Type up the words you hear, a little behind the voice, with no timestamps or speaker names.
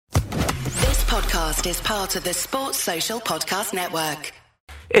podcast is part of the Sports Social Podcast Network.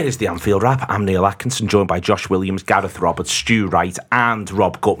 It is the Anfield Wrap. I'm Neil Atkinson, joined by Josh Williams, Gareth Roberts, Stu Wright and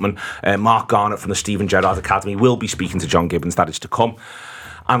Rob Gutman. Mark Garnett from the Stephen Gerrard Academy will be speaking to John Gibbons. That is to come.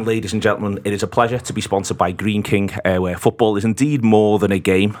 And ladies and gentlemen, it is a pleasure to be sponsored by Green King, where football is indeed more than a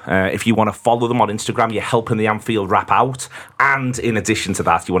game. If you want to follow them on Instagram, you're helping the Anfield Wrap out. And in addition to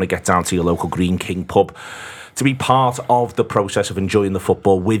that, you want to get down to your local Green King pub to be part of the process of enjoying the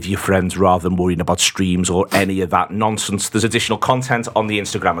football with your friends rather than worrying about streams or any of that nonsense. There's additional content on the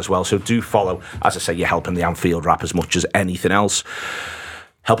Instagram as well, so do follow. As I say, you're helping the Anfield Wrap as much as anything else.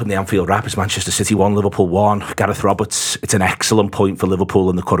 Helping the Anfield Wrap is Manchester City 1, Liverpool 1. Gareth Roberts, it's an excellent point for Liverpool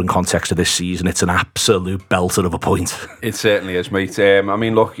in the current context of this season. It's an absolute belter of a point. It certainly is, mate. I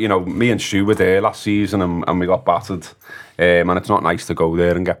mean, look, you know, me and Stu were there last season and we got battered. And it's not nice to go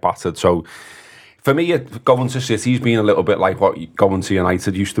there and get battered. So, for me, going to City's been a little bit like what going to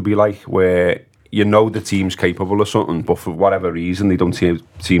United used to be like, where you know the team's capable of something, but for whatever reason, they don't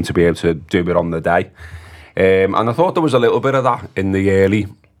seem to be able to do it on the day. And I thought there was a little bit of that in the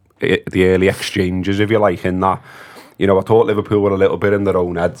early exchanges, if you like, in that, you know, I thought Liverpool were a little bit in their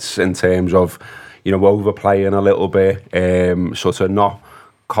own heads in terms of, you know, overplaying a little bit, sort of not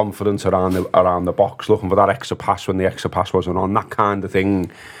confident around the box, looking for that extra pass when the extra pass wasn't on, that kind of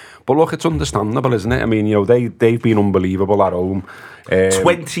thing. But look, it's understandable, isn't it? I mean, you know, they've been unbelievable at home.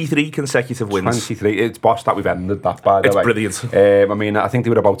 23 consecutive wins. 23. It's boss that we've ended that, by the way. It's brilliant. I mean, I think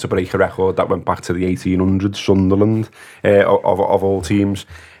they were about to break a record that went back to the 1800s, Sunderland, of all teams.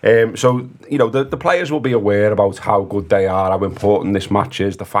 So, you know, the players will be aware about how good they are, how important this match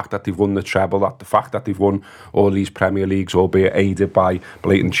is, the fact that they've won the treble, the fact that they've won all these Premier Leagues, albeit aided by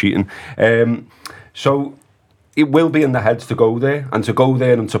blatant cheating. So it will be in the heads to go there, and to go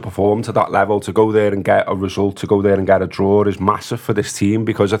there and to perform to that level, to go there and get a result, to go there and get a draw is massive for this team,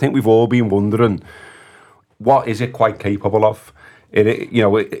 because I think we've all been wondering, what is it quite capable of?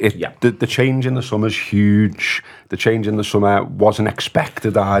 The change in the summer is huge. The change in the summer wasn't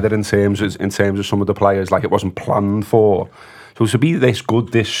expected either in terms of some of the players, like it wasn't planned for. So to be this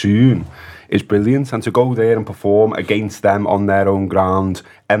good this soon is brilliant, and to go there and perform against them on their own ground,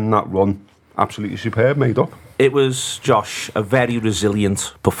 end that run, absolutely superb, made up. It was, Josh, a very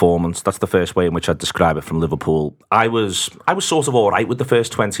resilient performance. That's the first way in which I'd describe it from Liverpool. I was sort of all right with the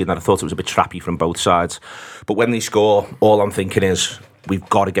first 20, and then I thought it was a bit trappy from both sides. But when they score, all I'm thinking is, we've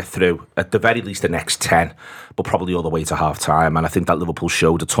got to get through, at the very least, the next 10, but probably all the way to half-time. And I think that Liverpool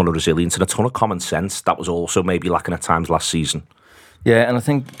showed a ton of resilience and a ton of common sense. That was also maybe lacking at times last season. Yeah, and I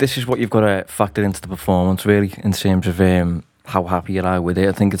think this is what you've got to factor into the performance, really, in terms of how happy you are with it.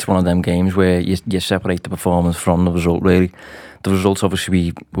 I think it's one of them games where you separate the performance from the result, really. The results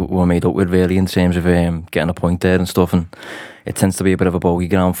obviously were made up with, really, in terms of getting a point there and stuff, and it tends to be a bit of a bogey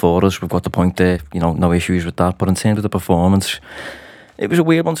ground for us. We've got the point there, you know, no issues with that. But in terms of the performance, it was a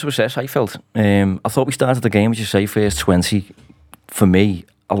weird one to assess, I felt. I thought we started the game, as you say, first 20, for me,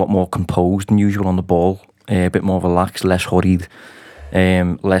 a lot more composed than usual on the ball, a bit more relaxed, less hurried,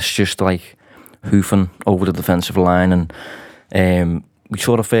 less just like hoofing over the defensive line, and we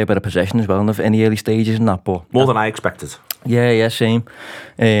saw a fair bit of possession as well in the early stages and that, but more than I expected. Yeah, same.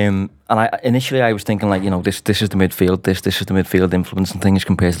 And initially I was thinking, like, you know, this is the midfield, this is the midfield influence and things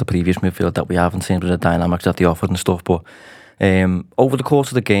compared to the previous midfield that we have in terms of the dynamics that they offered and stuff. But over the course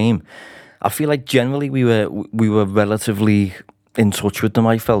of the game, I feel like generally we were relatively in touch with them.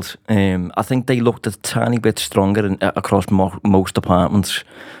 I felt. I think they looked a tiny bit stronger across most departments,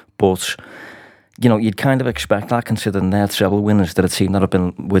 but you know, you'd kind of expect that, considering they're treble winners, that a team that have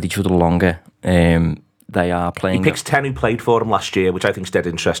been with each other longer, they are playing. He picks 10 who played for him last year, which I think is dead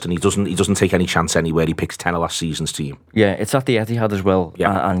interesting. He doesn't take any chance anywhere. He picks 10 of last season's team. Yeah, it's at the Etihad as well.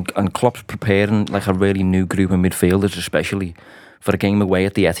 Yeah. And Klopp's preparing like a really new group of midfielders, especially for a game away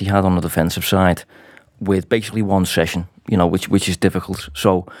at the Etihad on the defensive side, with basically one session, you know, which is difficult.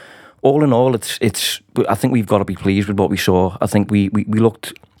 So all in all, it's. I think we've got to be pleased with what we saw. I think we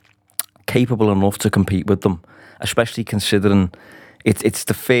looked capable enough to compete with them, especially considering it's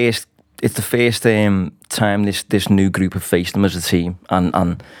the first time this new group have faced them as a team,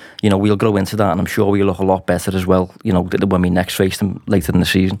 and you know, we'll grow into that, and I'm sure we'll look a lot better as well, you know, when we next face them later in the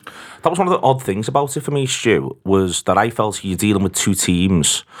season. That was one of the odd things about it for me, Stu, was that I felt you're dealing with two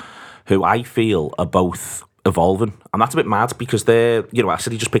teams who I feel are both evolving, and that's a bit mad because they're, you know, I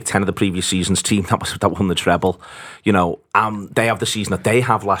said he just picked 10 of the previous season's team that won the treble, you know, they have the season that they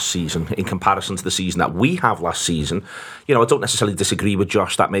have last season in comparison to the season that we have last season. You know, I don't necessarily disagree with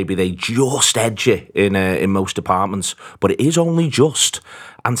Josh that maybe they just edge it in most departments, but it is only just,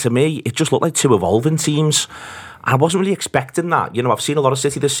 and to me it just looked like two evolving teams. I wasn't really expecting that. You know, I've seen a lot of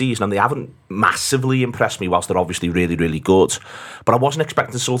City this season and they haven't massively impressed me whilst they're obviously really, really good. But I wasn't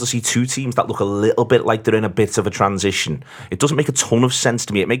expecting to sort of see two teams that look a little bit like they're in a bit of a transition. It doesn't make a ton of sense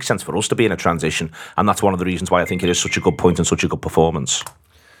to me. It makes sense for us to be in a transition. And that's one of the reasons why I think it is such a good point and such a good performance.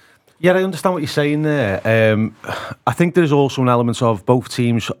 Yeah, I understand what you're saying there. I think there's also an element of both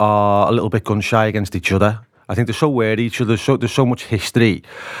teams are a little bit gun-shy against each other. I think they're so aware of each other. There's so much history.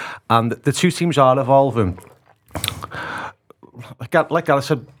 And the two teams are evolving. Like I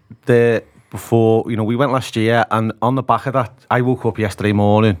said there before, you know, we went last year, and on the back of that, I woke up yesterday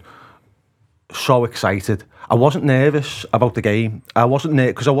morning so excited. I wasn't nervous about the game. I wasn't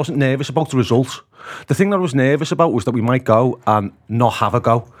nervous about the result. The thing that I was nervous about was that we might go and not have a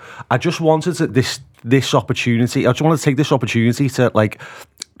go. I just wanted this opportunity. I just wanted to take this opportunity to like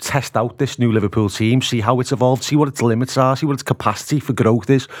test out this new Liverpool team, see how it's evolved, see what its limits are, see what its capacity for growth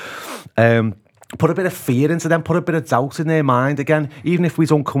is. Put a bit of fear into them, put a bit of doubt in their mind again. Even if we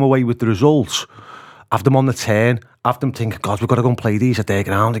don't come away with the results, have them on the turn, have them think, God, we've got to go and play these at their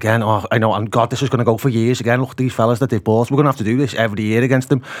ground again. Oh, I know, and God, this is going to go for years again. Look at these fellas that they've bought. We're going to have to do this every year against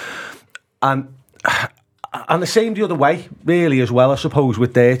them. And the same the other way, really, as well, I suppose,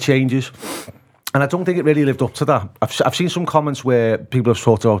 with their changes. And I don't think it really lived up to that. I've seen some comments where people have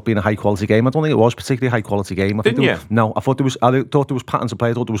talked about being a high quality game. I don't think it was particularly a high quality game. Didn't you? No, I thought there was patterns of play.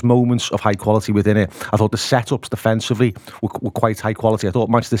 I thought there was moments of high quality within it. I thought the setups defensively were quite high quality. I thought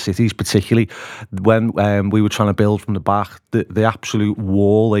Manchester City's, particularly when we were trying to build from the back, the absolute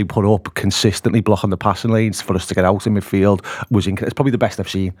wall they put up consistently blocking the passing lanes for us to get out in midfield was incredible. It's probably the best I've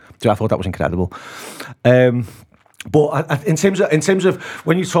seen. I thought that was incredible. But in terms of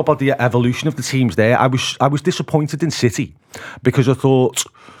when you talk about the evolution of the teams there, I was disappointed in City because I thought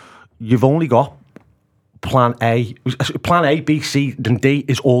you've only got plan A, B, C and D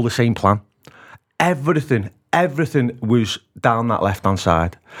is all the same plan. Everything was down that left-hand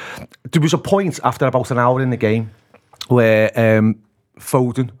side. There was a point after about an hour in the game where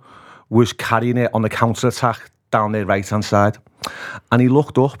Foden was carrying it on the counter-attack down their right-hand side. And he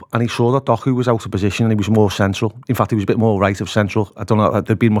looked up and he saw that Doku was out of position and he was more central. In fact, he was a bit more right of central. I don't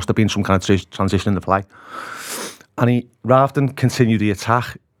know, must have been some kind of transition in the play. And he, rather than continue the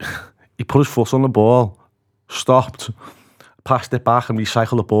attack, he put his foot on the ball, stopped, passed it back and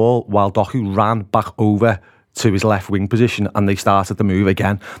recycled the ball while Doku ran back over to his left wing position and they started to move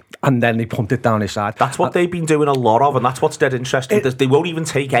again. And then they pumped it down his side. That's what they've been doing a lot of, and that's what's dead interesting. They won't even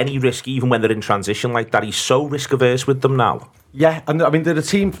take any risk even when they're in transition like that. He's so risk averse with them now. Yeah, and I mean, they're a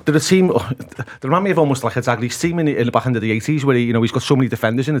team. They remind me of almost like a Zagreb team in the back end of the 80s, where he's got so many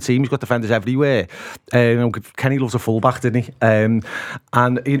defenders in the team. He's got defenders everywhere. Kenny loves a fullback, didn't he? And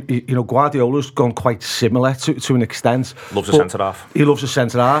Guardiola's gone quite similar to an extent. Loves a centre half. He loves a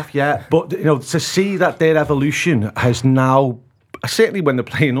centre half, yeah. But to see that their evolution has now, certainly when they're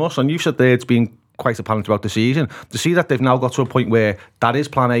playing us, and you've said there it's been quite apparent throughout the season, to see that they've now got to a point where that is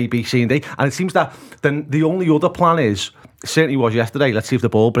plan A, B, C and D, and it seems that then the only other plan is, certainly was yesterday, let's see if the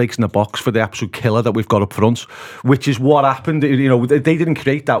ball breaks in the box for the absolute killer that we've got up front, which is what happened. They didn't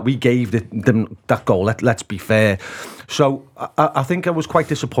create that. We gave them that goal. Let's be fair. So I think I was quite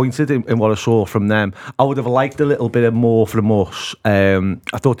disappointed in what I saw from them. I would have liked a little bit more from us. I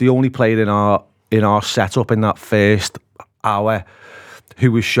thought the only player in our setup in that first hour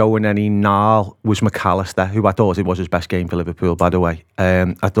who was showing any gnarl was McAllister, who I thought it was his best game for Liverpool, by the way.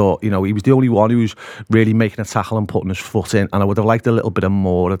 I thought, he was the only one who was really making a tackle and putting his foot in, and I would have liked a little bit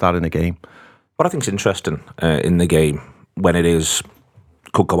more of that in the game. What I think's interesting in the game, when it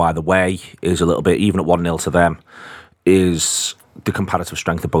could go either way, is a little bit, even at 1-0 to them, is the comparative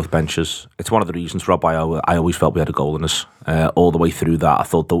strength of both benches. It's one of the reasons, Rob, I always felt we had a goal in us. All the way through that, I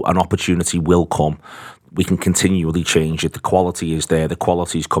thought an opportunity will come. We can continually change it. The quality is there. The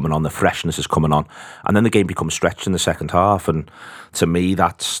quality is coming on. The freshness is coming on, and then the game becomes stretched in the second half. And to me,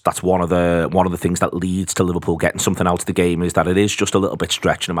 that's one of the things that leads to Liverpool getting something out of the game, is that it is just a little bit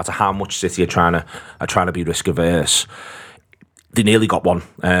stretched. No matter how much City are trying to be risk averse. They nearly got one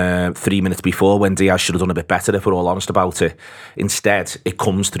 3 minutes before, when Diaz should have done a bit better, if we're all honest about it. Instead, it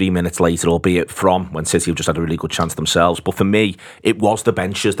comes 3 minutes later, albeit from when City have just had a really good chance themselves. But for me, it was the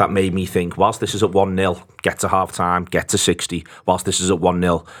benches that made me think, whilst this is at 1-0, get to half-time, get to 60. Whilst this is at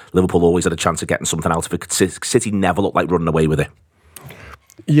 1-0, Liverpool always had a chance of getting something out of it. City never looked like running away with it.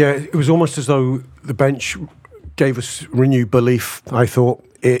 Yeah, it was almost as though the bench gave us renewed belief, I thought.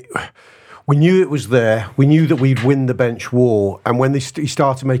 We knew it was there. We knew that we'd win the bench war. And when he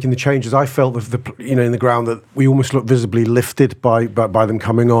started making the changes, I felt in the ground that we almost looked visibly lifted by them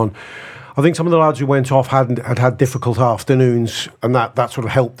coming on. I think some of the lads who went off had difficult afternoons, and that sort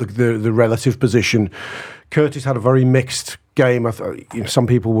of helped the relative position. Curtis had a very mixed game. Some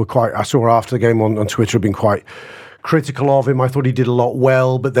people were I saw after the game on Twitter have been quite critical of him. I thought he did a lot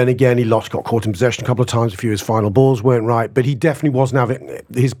well, but then again, got caught in possession a couple of times. A few of his final balls weren't right, but he definitely wasn't having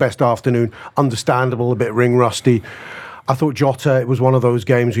his best afternoon. Understandable, a bit ring rusty. I thought Jota, it was one of those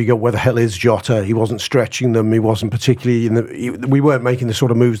games where you go, where the hell is Jota? He wasn't stretching them. He wasn't particularly we weren't making the sort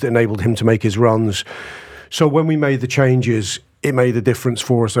of moves that enabled him to make his runs. So when we made the changes, it made a difference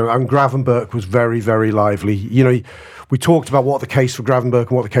for us. And Gravenberch was very, very lively. We talked about what the case for Gravenberch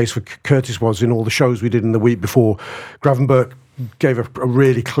and what the case for Curtis was in all the shows we did in the week before. Gravenberch gave a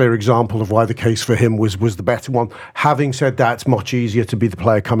really clear example of why the case for him was the better one. Having said that, it's much easier to be the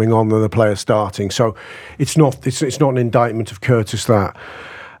player coming on than the player starting. So it's not an indictment of Curtis, that.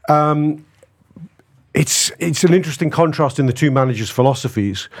 It's an interesting contrast in the two managers'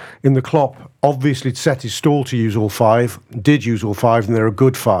 philosophies. In the Klopp, obviously set his stall to use all five, did use all five, and they're a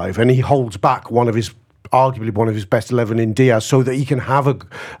good five, and he holds back arguably one of his best 11 in Diaz, so that he can have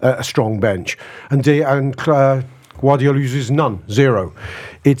a strong bench. And Guardiola uses none, zero.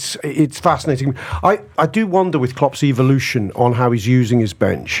 It's fascinating. I do wonder with Klopp's evolution on how he's using his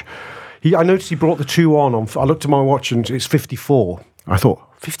bench. I noticed he brought the two on. I looked at my watch and it's 54. I thought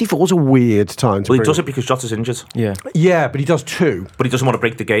 54 is a weird time to. Well, he does it because Jota's injured. Yeah, but he does two. But he doesn't want to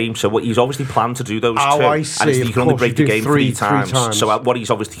break the game, so he's obviously planned to do those two. I see. And he can only break the game three times. So what he's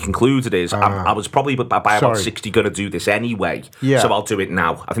obviously concluded is, I was probably by about 60 going to do this anyway, so I'll do it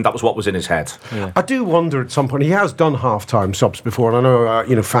now. I think that was what was in his head. Yeah. I do wonder at some point, he has done half-time subs before, and I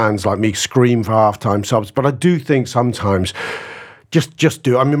know fans like me scream for half-time subs, but I do think sometimes. Just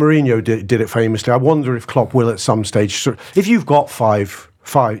do. I mean, Mourinho did it famously. I wonder if Klopp will at some stage. If you've got five.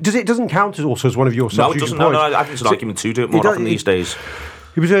 It doesn't count as also as one of your substitution No, it doesn't. points. No, I think it's an argument to do it more often these days.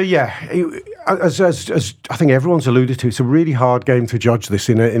 It was as I think everyone's alluded to, it's a really hard game to judge this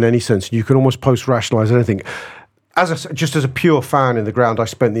in any sense. You can almost post-rationalise anything. Just as a pure fan in the ground, I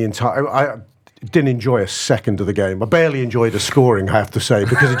spent the entire. I didn't enjoy a second of the game. I barely enjoyed the scoring, I have to say,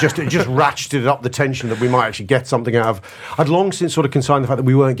 because it just ratcheted up the tension that we might actually get something out of. I'd long since sort of consigned the fact that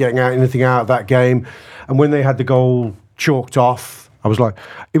we weren't getting anything out of that game, and when they had the goal chalked off, I was like,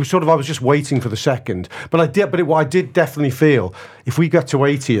 I was just waiting for the second. But what I did definitely feel, if we get to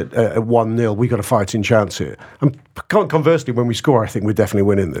 80 at 1-0, we got a fighting chance here. And conversely, when we score, I think we're definitely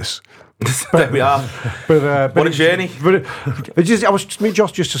winning this. There we are. But what a journey. Just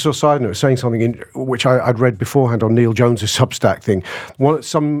a sort of side note, saying something which I'd read beforehand on Neil Jones' Substack thing.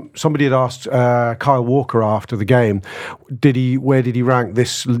 Somebody had asked Kyle Walker after the game, where did he rank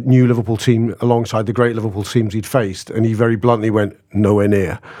this new Liverpool team alongside the great Liverpool teams he'd faced? And he very bluntly went, nowhere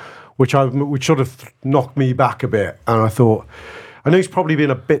near, which sort of knocked me back a bit. And I thought, I know he's probably been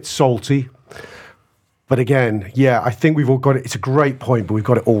a bit salty. But again, I think we've all got it. It's a great point, but we've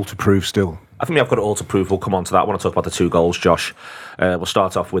got it all to prove still. I think we have got it all to prove. We'll come on to that. I want to talk about the two goals, Josh. We'll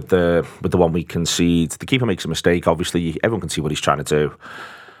start off with the one we concede. The keeper makes a mistake. Obviously, everyone can see what he's trying to do.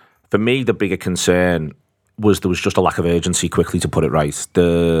 For me, the bigger concern was there was just a lack of urgency quickly to put it right.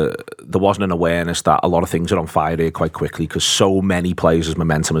 There wasn't an awareness that a lot of things are on fire here quite quickly because so many players'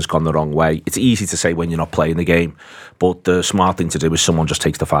 momentum has gone the wrong way. It's easy to say when you're not playing the game, but the smart thing to do is someone just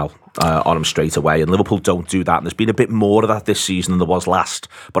takes the foul on them straight away, and Liverpool don't do that, and there's been a bit more of that this season than there was last,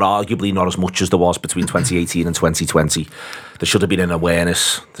 but arguably not as much as there was between 2018 and 2020. There should have been an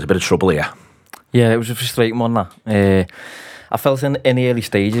awareness. There's a bit of trouble here. Yeah, it was a frustrating one, that. I felt in the early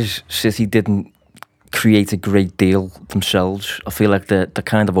stages, City didn't create a great deal themselves. I feel like the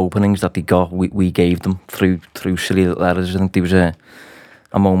kind of openings that they got, we gave them through silly little errors. I think there was a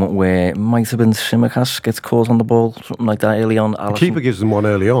moment where it might have been Tsimikas gets caught on the ball, something like that early on. The keeper gives them one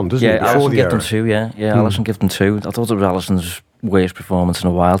early on, doesn't he? Yeah, Alisson gave them two, Alisson gave them two. I thought it was Alisson's worst performance in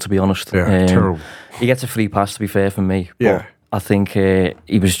a while, to be honest. Yeah, terrible. He gets a free pass, to be fair, for me. Yeah. But I think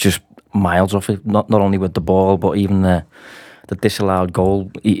he was just miles off it, not only with the ball, but even the disallowed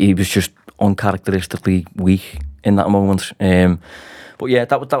goal. He was just uncharacteristically weak in that moment. But yeah,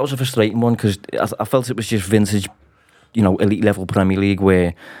 that was a frustrating one because I felt it was just vintage, elite level Premier League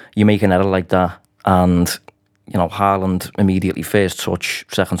where you make an error like that and Haaland immediately first touch,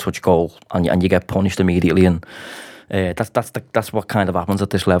 second touch goal, and you get punished immediately. And that's what kind of happens at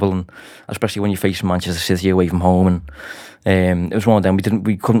this level, and especially when you face Manchester City away from home. And it was one of them.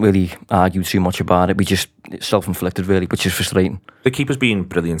 We couldn't really argue too much about it. We just self-inflicted, really, which is frustrating. The keeper's been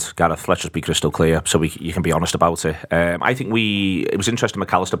brilliant, Gareth. Let's just be crystal clear, so you can be honest about it. I think it was interesting.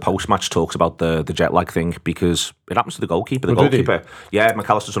 McAllister post-match talks about the jet lag thing because it happens to the goalkeeper. The goalkeeper,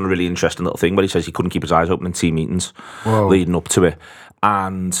 McAllister's done a really interesting little thing where he says he couldn't keep his eyes open in team meetings leading up to it,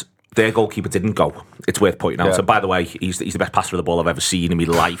 and their goalkeeper didn't go. It's worth pointing out. Yeah. So, by the way, he's the best passer of the ball I've ever seen in my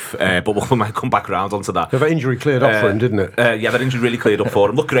life. But we might come back around onto that. Yeah, that injury cleared up for him, didn't it? Yeah, that injury really cleared up for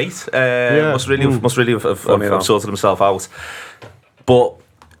him. Looked great. Must really have sorted himself out. But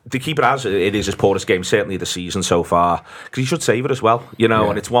the keeper it is his poorest game certainly this season so far, because he should save it as well,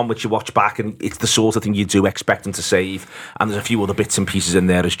 and it's one which you watch back and it's the sort of thing you do expect him to save, and there's a few other bits and pieces in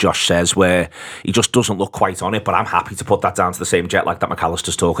there, as Josh says, where he just doesn't look quite on it, but I'm happy to put that down to the same jet lag that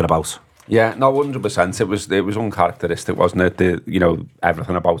McAllister's talking about. Yeah, no, 100%. It was uncharacteristic, wasn't it?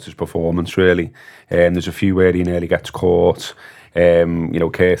 Everything about his performance, really. There's a few where he nearly gets caught.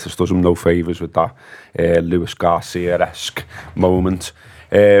 Curtis does him no favours with that Luis Garcia-esque moment.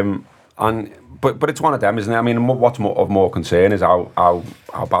 But it's one of them, isn't it? I mean, what's of more concern is how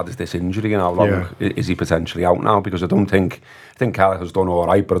bad is this injury and how long is he potentially out now? Because I think Kelly has done all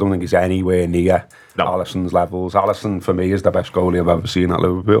right, but I don't think he's anywhere near Alisson's levels. Alisson, for me, is the best goalie I've ever seen at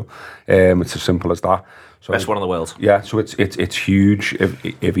Liverpool. It's as simple as that. So, best one in the world. Yeah, so it's huge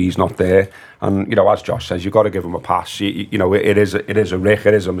if he's not there. And as Josh says, you've got to give him a pass. It is a rick,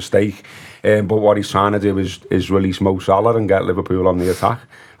 it is a mistake. But what he's trying to do is release Mo Salah and get Liverpool on the attack.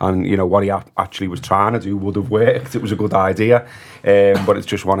 And what he actually was trying to do would have worked. It was a good idea, but it's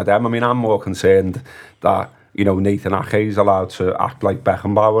just one of them. I mean, I'm more concerned that Nathan Ake is allowed to act like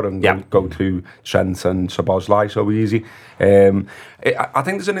Beckenbauer and go to Trent and Szoboszlai so easy. I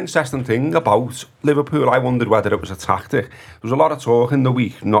think there's an interesting thing about Liverpool. I wondered whether it was a tactic. There was a lot of talk in the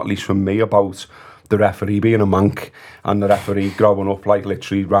week, not least from me, about the referee being a mank and the referee growing up like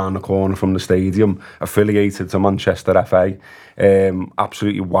literally round the corner from the stadium, affiliated to Manchester FA.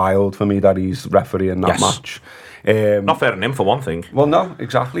 Absolutely wild for me that he's refereeing that match. Not fair on him for one thing. Well, no,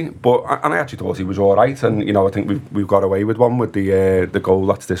 exactly. But I actually thought he was all right, and I think we've got away with one with the goal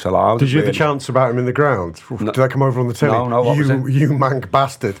that's disallowed. Did you have the chance about him in the ground? Did that come over on the telly? No. What was it? You mank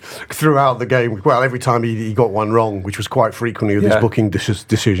bastard! Throughout the game, well, every time he got one wrong, which was quite frequently with his booking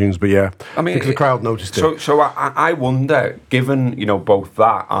decisions. But I mean, the crowd noticed it. So I wonder, given both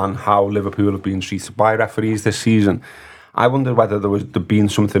that and how Liverpool have been treated by referees this season, I wonder whether there'd been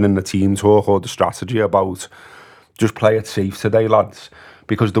something in the team talk or the strategy about just play it safe today, lads.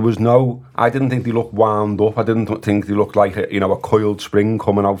 Because I didn't think they looked wound up. I didn't think they looked like a coiled spring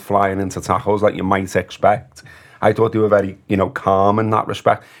coming out flying into tackles like you might expect. I thought they were very, calm in that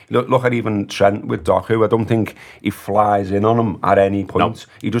respect. Look at even Trent with Doku. I don't think he flies in on him at any point.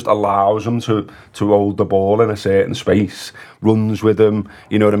 No. He just allows him to hold the ball in a certain space, runs with him,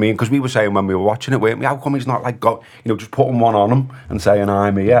 you know what I mean? Because we were saying when we were watching it, weren't we, how come he's not just putting one on him and saying,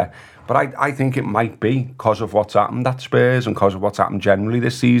 I'm here? But I think it might be because of what's happened at Spurs and because of what's happened generally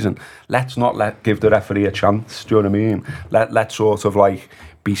this season. Let's not give the referee a chance, do you know what I mean? Let's sort of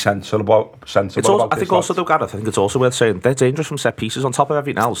be sensible I think also, though, Gareth, I think it's also worth saying they're dangerous from set pieces on top of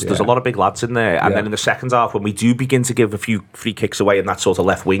everything else. There's a lot of big lads in there, and then in the second half, when we do begin to give a few free kicks away in that sort of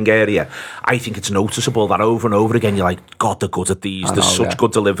left wing area, I think it's noticeable that over and over again you're like, God, they're good at these. There's such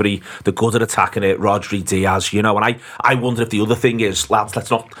good delivery. They're good at attacking it. Rodri, Diaz, and I wonder if the other thing is, lads,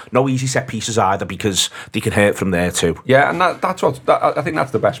 no easy set pieces either, because they can hurt from there too. Yeah, and that's I think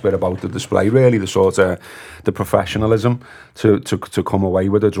that's the best bit about the display, really, the sort of the professionalism to come away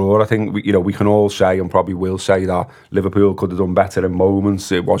with a draw. I think we can all say, and probably will say, that Liverpool could have done better in moments.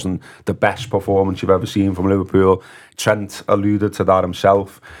 It wasn't the best performance you've ever seen from Liverpool. Trent alluded to that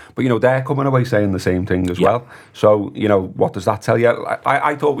himself, but they're coming away saying the same thing as well. So what does that tell you?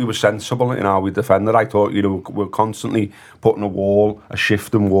 I thought we were sensible in how we defended. I thought we're constantly putting a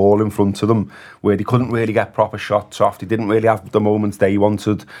shifting wall in front of them where they couldn't really get proper shots off. They didn't really have the moments they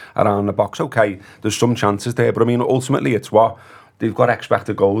wanted around the box. Okay, there's some chances there, but I mean, ultimately it's what they've got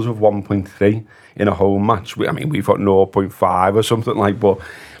expected goals of 1.3 in a home match. We've got 0.5 or something like. But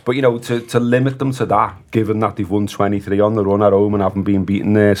to limit them to that, given that they've won 23 on the run at home and haven't been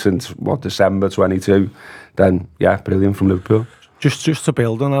beaten there since December 22, then brilliant from Liverpool. Just to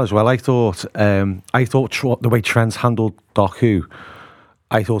build on that as well, I thought the way Trent handled Doku,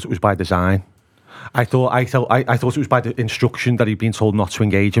 I thought it was by design. I thought it was by the instruction that he'd been told not to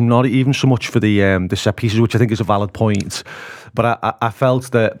engage him, not even so much for the set pieces, which I think is a valid point. But I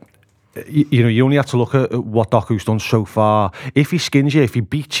felt that you only have to look at what Doku's done so far. If he skins you, if he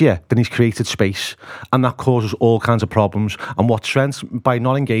beats you, then he's created space, and that causes all kinds of problems. And what Trent, by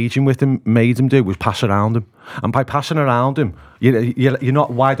not engaging with him, made him do was pass around him. And by passing around him, you're not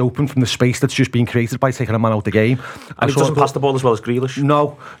wide open from the space that's just been created by taking a man out the game. And he doesn't pass the ball as well as Grealish.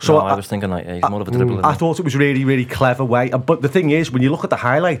 No. So I was thinking like he's more of a dribbler. I thought it was really, really clever way. But the thing is, when you look at the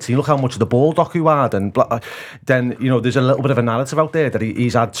highlights, you look how much of the ball Doku had, and then there's a little bit of a narrative out there that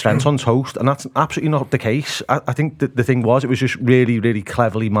he's had strengths on toast, and that's absolutely not the case. I think the thing was, it was just really, really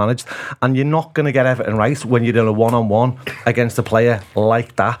cleverly managed, and you're not going to get everything right when you're in a one-on-one against a player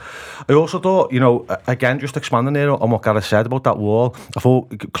like that. I also thought, again, just expanding there on what Gareth said about that wall, I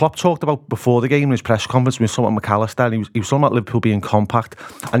thought Klopp talked about before the game in his press conference when he was talking about McAllister, and he was talking about Liverpool being compact,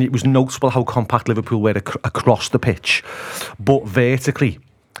 and it was noticeable how compact Liverpool were across the pitch, but vertically.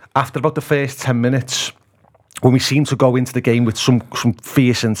 After about the first 10 minutes, when we seemed to go into the game with some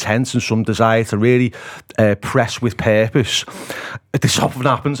fierce intent and some desire to really press with purpose, this often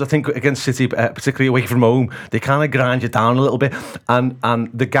happens, I think, against City, particularly away from home. They kind of grind you down a little bit, and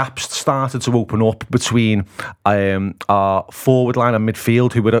the gaps started to open up between our forward line and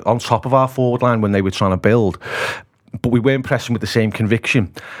midfield, who were on top of our forward line when they were trying to build. But we weren't pressing with the same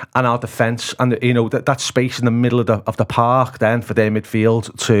conviction, and our defence, and that space in the middle of the park then for their midfield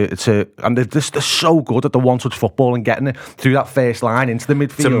and they're so good at the one-touch football and getting it through that first line into the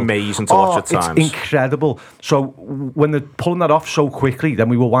midfield. It's amazing to watch at times. It's incredible. So when they're pulling that off so quickly, then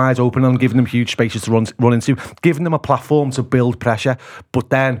we were wide open and giving them huge spaces to run into, giving them a platform to build pressure. But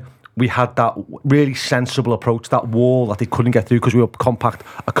then we had that really sensible approach, that wall that they couldn't get through because we were compact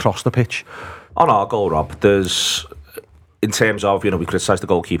across the pitch. On our goal, Rob, there's, in terms of, we criticise the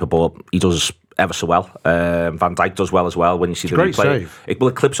goalkeeper, but he does ever so well. Van Dijk does well as well when you see the Great replay. save. It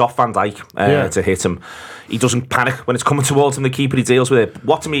clips off Van Dijk to hit him. He doesn't panic when it's coming towards him, the keeper, he deals with it.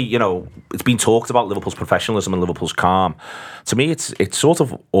 What to me, it's been talked about Liverpool's professionalism and Liverpool's calm. To me, it's sort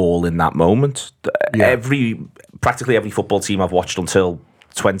of all in that moment. Yeah. Practically every football team I've watched until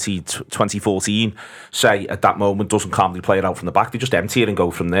 2014, say at that moment, doesn't calmly play it out from the back. They just empty it and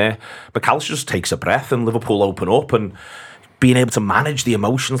go from there. But McAllister just takes a breath and Liverpool open up, and being able to manage the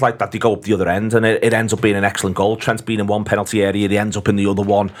emotions like that, they go up the other end, and it ends up being an excellent goal. Trent's been in one penalty area, he ends up in the other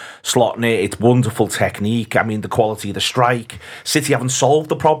one, slotting it. It's wonderful technique. I mean, the quality of the strike. City haven't solved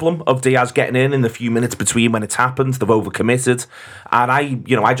the problem of Diaz getting in the few minutes between when it's happened. They've overcommitted, and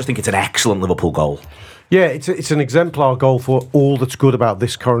I just think it's an excellent Liverpool goal. Yeah, it's an exemplar goal for all that's good about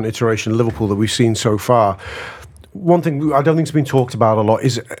this current iteration of Liverpool that we've seen so far. One thing I don't think's been talked about a lot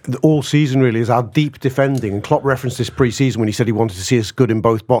is all season really is our deep defending. And Klopp referenced this pre-season when he said he wanted to see us good in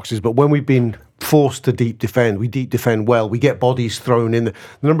both boxes. But when we've been forced to deep defend, we deep defend well. We get bodies thrown in. The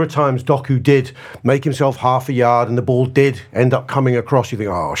number of times Doku did make himself half a yard and the ball did end up coming across, you think,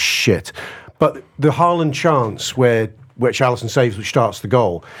 oh shit. But the Haaland chance which Alisson saves, which starts the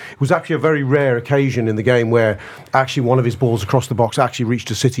goal, it was actually a very rare occasion in the game where actually one of his balls across the box actually reached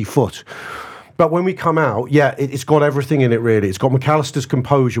a City foot. But when we come out, it's got everything in it, really. It's got McAllister's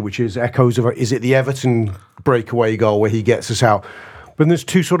composure, which is echoes of, is it the Everton breakaway goal where he gets us out? But there's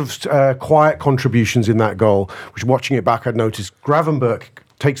two sort of quiet contributions in that goal, which watching it back, I'd noticed Gravenberch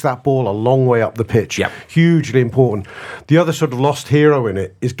takes that ball a long way up the pitch. Yep. Hugely important. The other sort of lost hero in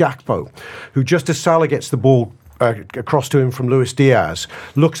it is Gakpo, who just as Salah gets the ball across to him from Luis Diaz,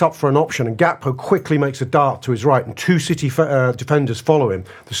 looks up for an option, and Gakpo quickly makes a dart to his right, and two City defenders follow him.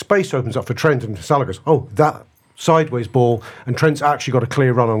 The space opens up for Trent, and Salah goes, oh, that sideways ball, and Trent's actually got a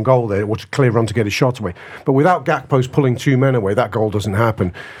clear run on goal there, or a clear run to get his shot away. But without Gakpo's pulling two men away, that goal doesn't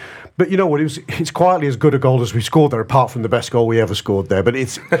happen. But you know what? It's quietly as good a goal as we scored there, apart from the best goal we ever scored there. But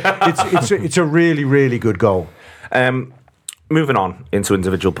it's a really, really good goal. Moving on into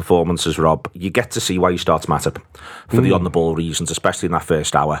individual performances, Rob, you get to see why he starts Matip for the on-the-ball reasons, especially in that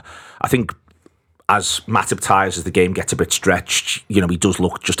first hour. I think as Matip tires, as the game gets a bit stretched, he does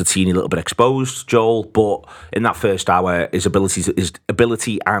look just a teeny little bit exposed, Joel, but in that first hour, his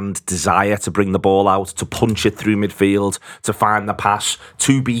ability and desire to bring the ball out, to punch it through midfield, to find the pass,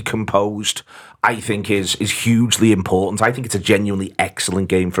 to be composed, I think is hugely important. I think it's a genuinely excellent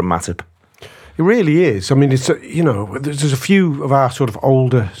game from Matip. It really is. I mean, it's there's a few of our sort of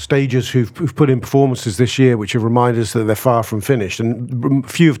older stagers who've put in performances this year which have reminded us that they're far from finished. And a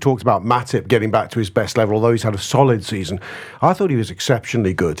few have talked about Matip getting back to his best level, although he's had a solid season. I thought he was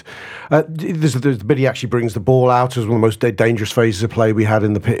exceptionally good. There's the bit he actually brings the ball out as one of the most dangerous phases of play we had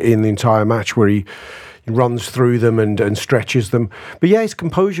in the entire match, where he runs through them and stretches them. But yeah, his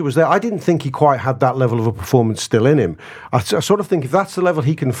composure was there. I didn't think he quite had that level of a performance still in him. I sort of think if that's the level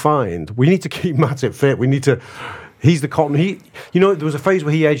he can find, we need to keep Matip fit. We need to... He's the cotton. There was a phase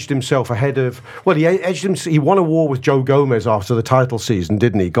where he edged himself ahead of... Well, he won a war with Joe Gomez after the title season,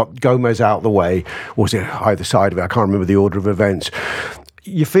 didn't he? Got Gomez out of the way. Or was it either side of it? I can't remember the order of events.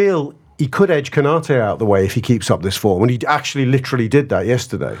 You feel... he could edge Konate out the way if he keeps up this form, and he actually literally did that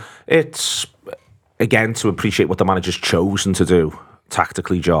yesterday. It's, again, to appreciate what the manager's chosen to do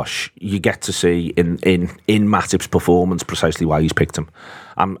tactically, Josh. You get to see in Matip's performance precisely why he's picked him.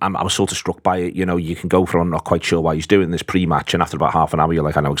 I was sort of struck by it. You know, you can go from, I'm not quite sure why he's doing this pre-match, and after about half an hour you're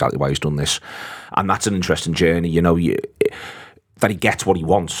like, I know exactly why he's done this. And that's an interesting journey. You know, that he gets what he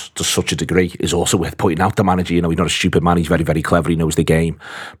wants to such a degree is also worth pointing out. The manager, you know, he's not a stupid man, he's very, very clever, he knows the game,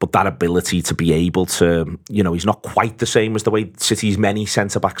 but that ability to be able to, you know, he's not quite the same as the way City's many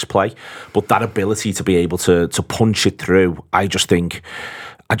centre-backs play, but that ability to be able to punch it through, I just think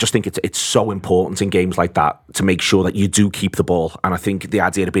it's so important in games like that to make sure that you do keep the ball. And I think the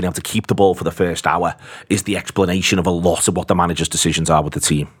idea of being able to keep the ball for the first hour is the explanation of a lot of what the manager's decisions are with the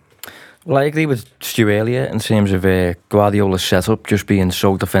team. Well, I agree with Stu earlier in terms of Guardiola's setup just being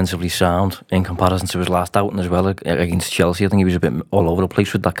so defensively sound in comparison to his last outing as well against Chelsea. I think he was a bit all over the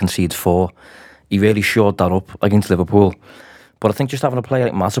place with that conceded 4. He really shored that up against Liverpool. But I think just having a player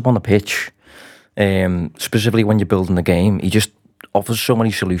like Matip on the pitch, specifically when you're building the game, he just offers so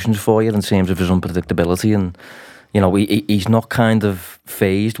many solutions for you in terms of his unpredictability. And, you know, he's not kind of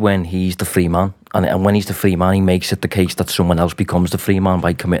phased when he's the free man. And when he's the free man, he makes it the case that someone else becomes the free man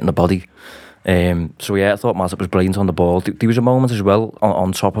by committing the body. So yeah, I thought Matip was brilliant on the ball. There was a moment as well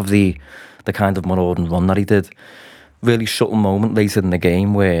on top of the kind of marauding run that he did. Really subtle moment later in the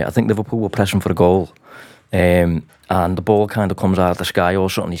game where I think Liverpool were pressing for a goal. And the ball kind of comes out of the sky or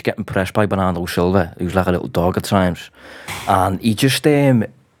something. He's getting pressed by Bernardo Silva, who's like a little dog at times. And he just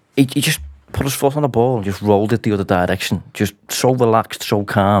put his foot on the ball and just rolled it the other direction. Just so relaxed, so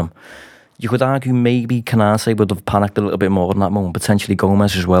calm. You could argue maybe Konate would have panicked a little bit more in that moment, potentially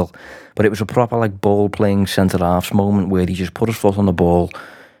Gomez as well. But it was a proper like ball-playing centre-halves moment where he just put his foot on the ball,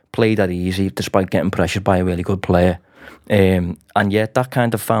 played that easy despite getting pressured by a really good player. And yet that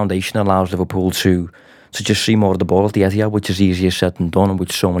kind of foundation allows Liverpool to just see more of the ball at the Etihad, which is easier said than done and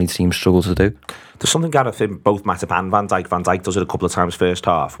which so many teams struggle to do. There's something, Gareth, in both Matip and Van Dijk. Van Dijk does it a couple of times first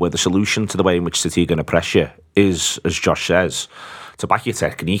half, where the solution to the way in which City are going to press you is, as Josh says, to back your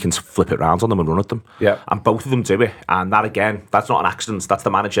technique and flip it around on them and run at them. Yeah. And both of them do it. And that, again, that's not an accident. That's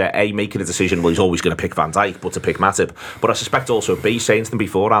the manager, A, making a decision, well, he's always going to pick Van Dijk, but to pick Matip. But I suspect also B, saying to them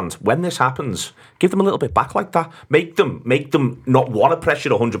beforehand, when this happens, give them a little bit back like that. Make them not want to pressure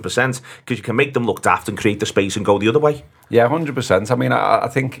 100%, because you can make them look daft and create the space and go the other way. Yeah, 100%. I mean, I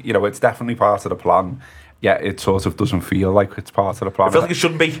think, you know, it's definitely part of the plan. Yeah, it sort of doesn't feel like it's part of the plan. I feel like it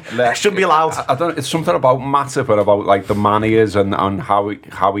shouldn't be. It shouldn't be allowed. I don't. It's something about Matip and about like the man he is and how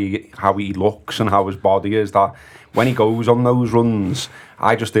he looks and how his body is, that when he goes on those runs,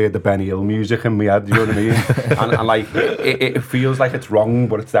 I just hear the Benny Hill music in my head. You know what I mean? and like it feels like it's wrong,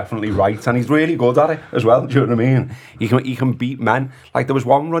 but it's definitely right. And he's really good at it as well. Do you know what I mean? He can beat men. Like there was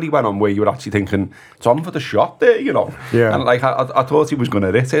one run he went on where you were actually thinking it's on for the shot there, you know. Yeah. And like I thought he was going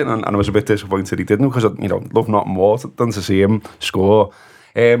to hit it, and I was a bit disappointed he didn't, because you know, love nothing more than to see him score.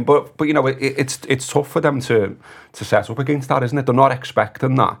 But you know, it's tough for them to set up against that, isn't it? They're not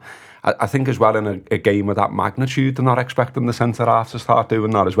expecting that. I think as well in a game of that magnitude, they're not expecting the centre-half to start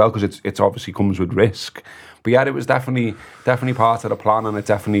doing that as well, because it's obviously comes with risk. But yeah, it was definitely part of the plan, and it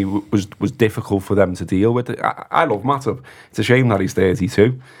definitely was difficult for them to deal with. I love Matip. It's a shame that he's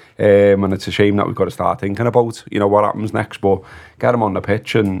 32, and it's a shame that we've got to start thinking about, you know, what happens next. But get him on the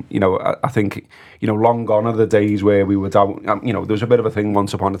pitch, and you know, I think, you know, long gone are the days where we were down. You know, there was a bit of a thing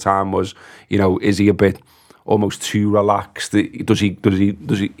once upon a time was, you know, is he a bit almost too relaxed? Does he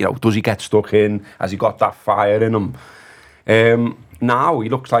get stuck in? Has he got that fire in him? Now he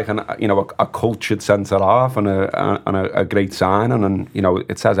looks like a cultured centre half and a great signing, and you know,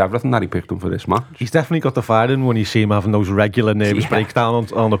 it says everything that he picked him for this match. He's definitely got the fire in when you see him having those regular nervous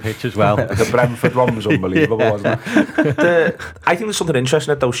breakdowns on the pitch as well. The Brentford one was unbelievable, wasn't it? I think there's something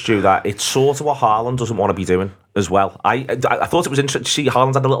interesting though, Stu, that it's sort of what Haaland doesn't want to be doing as well. I thought it was interesting to see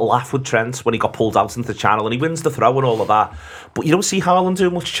Haaland had a little laugh with Trent when he got pulled out into the channel, and he wins the throw and all of that. But you don't see Haaland do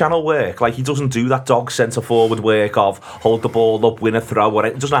much channel work. Like, he doesn't do that dog centre forward work of hold the ball up, win a throw, or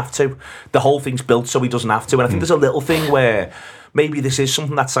it doesn't have to. The whole thing's built so he doesn't have to. And I think there's a little thing where maybe this is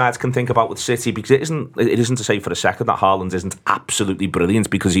something that sides can think about with City, because it isn't to say for a second that Haaland isn't absolutely brilliant,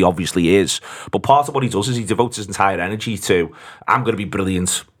 because he obviously is. But part of what he does is he devotes his entire energy to, I'm going to be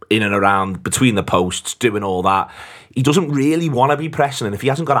brilliant in and around, between the posts, doing all that. He doesn't really want to be pressing, and if he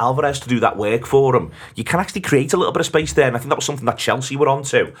hasn't got Alvarez to do that work for him, you can actually create a little bit of space there, and I think that was something that Chelsea were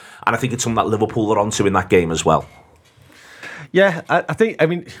onto, and I think it's something that Liverpool are onto in that game as well. Yeah, I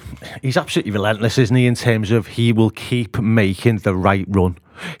mean, he's absolutely relentless, isn't he, in terms of he will keep making the right run.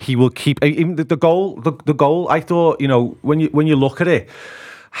 He will keep, even the goal, I thought, you know, when you look at it,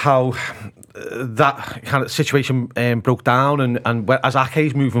 how that kind of situation broke down, and as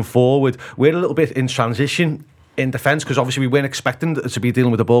Ake's moving forward, we're a little bit in transition in defence, because obviously we weren't expecting to be dealing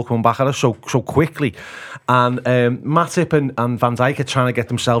with the ball coming back at us so quickly, and Matip and Van Dijk are trying to get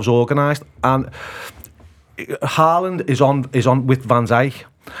themselves organised, and Haaland is on with Van Dijk,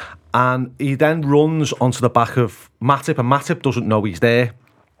 and he then runs onto the back of Matip, and Matip doesn't know he's there.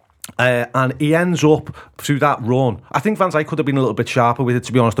 And he ends up through that run. I think Van Dijk could have been a little bit sharper with it,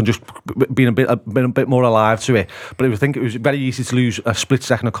 to be honest, and just been a bit more alive to it. But I think it was very easy to lose a split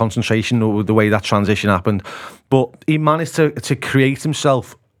second of concentration with the way that transition happened. But he managed to create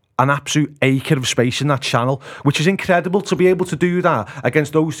himself an absolute acre of space in that channel, which is incredible to be able to do that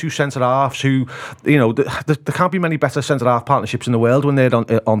against those two centre-halves who, you know, there can't be many better centre-half partnerships in the world when they're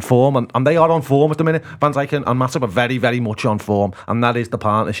on form, and they are on form at the minute. Van Dijk and Matip are very, very much on form, and that is the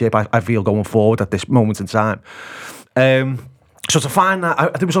partnership I feel going forward at this moment in time. So to find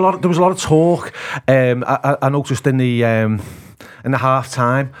that, there was a lot of talk. I noticed in the half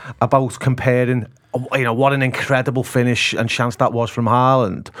time about comparing, you know, what an incredible finish and chance that was from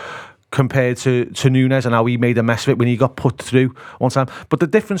Haaland compared to Nunes, and how he made a mess of it when he got put through one time. But the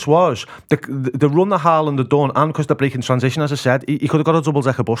difference was the run that Haaland had done, and because they're breaking transition, as I said, he could have got a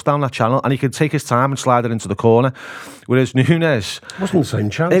double-decker bus down that channel, and he could take his time and slide it into the corner. Whereas Nunes, it wasn't the same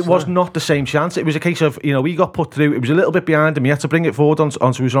chance. It was not the same chance. It was a case of, you know, he got put through. It was a little bit behind him. He had to bring it forward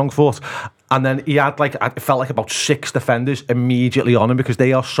onto his wrong foot, and then he had it felt like about 6 defenders immediately on him, because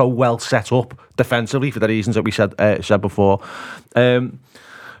they are so well set up defensively for the reasons that we said before.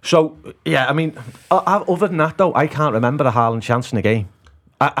 So, yeah, I mean, other than that, though, I can't remember a Haaland chance in the game.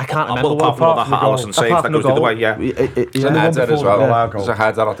 I can't remember. Well, apart from the Alisson save that goes the other way, yeah. There's a header as well. There's a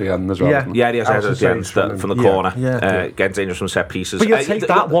header at the end as well. Yeah, he has a header at the end from the corner. Getting dangerous from set pieces. But you take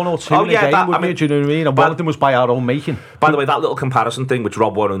that 1 or 2 in a game, wouldn't you? Do you know what I mean? And one of them was by our own making. By the way, that little comparison thing, which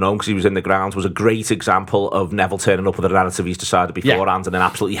Rob won't have known because he was in the ground, was a great example of Neville turning up with a narrative he's decided beforehand and then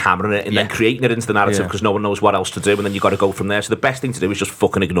absolutely hammering it and then creating it into the narrative because no one knows what else to do, and then you've got to go from there. So the best thing to do is just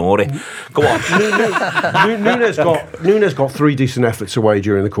fucking ignore it. Go on. Nunes got 3 decent efforts away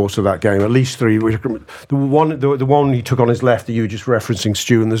during the course of that game. At least 3. The one he took on his left that you were just referencing,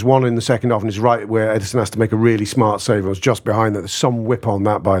 Stu, and there's one in the second half on his right where Edison has to make a really smart save. I was just behind that. There's some whip on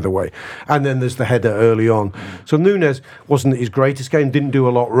that, by the way. And then there's the header early on. So Nunes wasn't his greatest game, didn't do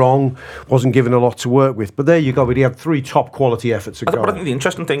a lot wrong, wasn't given a lot to work with. But there you go. But he had 3 top quality efforts. But I think the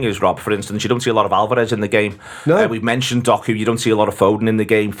interesting thing is, Rob, for instance, you don't see a lot of Alvarez in the game. No. We've mentioned Doku. You don't see a lot of Foden in the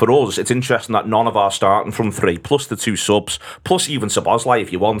game. For us, it's interesting that none of our starting from 3, plus the 2 subs, plus even Szoboszlai,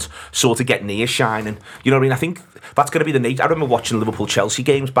 if you want, sort of get near shining. You know what I mean? I think that's going to be the nature. I remember watching Liverpool-Chelsea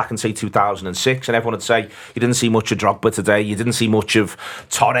games back in, say, 2006, and everyone would say, you didn't see much of Drogba today, you didn't see much of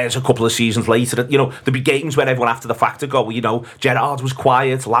Torres a couple of seasons later. You know, there'd be games where everyone after the fact would go, well, you know, Gerrard was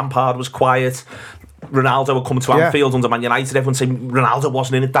quiet, Lampard was quiet, Ronaldo would come to Anfield under Man United, everyone saying Ronaldo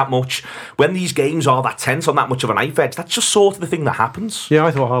wasn't in it that much. When these games are that tense on that much of a knife edge, that's just sort of the thing that happens. Yeah,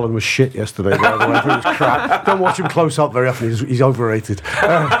 I thought Haaland was shit yesterday. By the way. I thought he was crap. Don't watch him close up very often. He's overrated.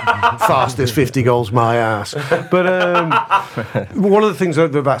 Fastest 50 goals, my ass. But one of the things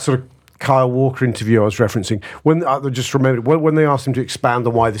that sort of Kyle Walker interview I was referencing, when I just remembered when they asked him to expand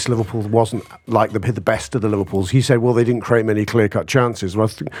on why this Liverpool wasn't like the best of the Liverpools, he said, well, they didn't create many clear-cut chances.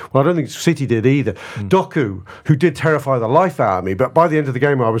 Well, I don't think City did either. Doku, who did terrify the life out of me, but by the end of the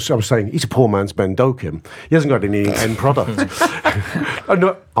game I was saying, he's a poor man's Ben Dokim. He hasn't got any end product.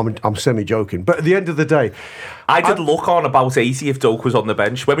 I'm semi-joking, but at the end of the day, I did look on about 80 if Doak was on the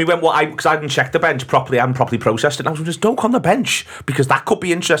bench. When we went, because I hadn't checked the bench properly, I hadn't properly processed it, and I was just, Doak on the bench? Because that could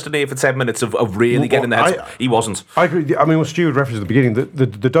be interesting here for 10 minutes of really getting there. He wasn't. I agree. I mean, what Stuart referenced at the beginning,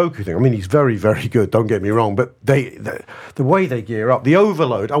 the Doku thing, I mean, he's very, very good, don't get me wrong, but the way they gear up, the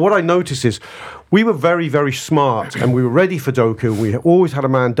overload, and what I noticed is, we were very, very smart and we were ready for Doku. We always had a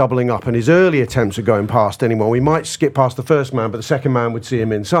man doubling up, and his early attempts at going past anyone, we might skip past the first man, but the second man would see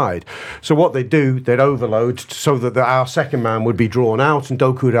him inside. So what they'd do, they'd overload so that our second man would be drawn out and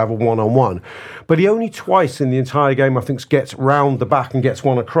Doku would have a one-on-one. But he only twice in the entire game, I think, gets round the back and gets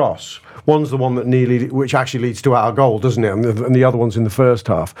one across. One's the one that which actually leads to our goal, doesn't it? And the other one's in the first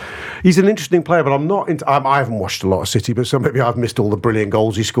half. He's an interesting player, but I haven't watched a lot of City, but so maybe I've missed all the brilliant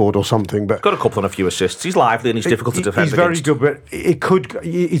goals he scored or something. But got a couple and a few assists. He's lively and he's difficult to defend. He's very good, but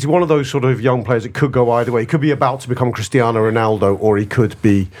he's one of those sort of young players that could go either way. He could be about to become Cristiano Ronaldo, or he could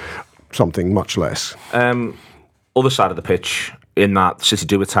be something much less. Other side of the pitch, in that City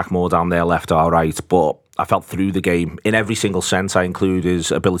do attack more down their left or right, but I felt through the game, in every single sense, I include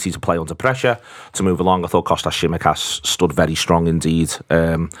his ability to play under pressure, to move along. I thought Kostas Tsimikas stood very strong indeed.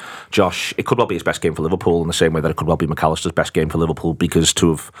 Josh, it could well be his best game for Liverpool in the same way that it could well be McAllister's best game for Liverpool, because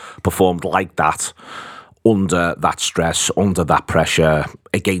to have performed like that, under that stress, under that pressure,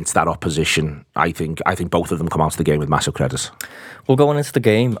 against that opposition, I think both of them come out of the game with massive credit. Well, going into the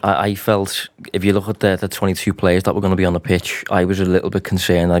game, I felt, if you look at the 22 players that were going to be on the pitch, I was a little bit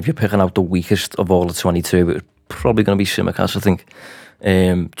concerned that if you're picking out the weakest of all the 22, it was probably going to be Tsimikas, I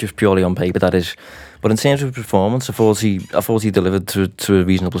think. Just purely on paper, that is. But in terms of performance, I thought he delivered to a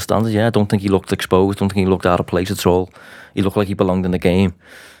reasonable standard. Yeah, I don't think he looked exposed. I don't think he looked out of place at all. He looked like he belonged in the game.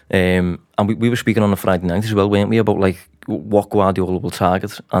 And we were speaking on a Friday night as well, weren't we, about like what Guardiola will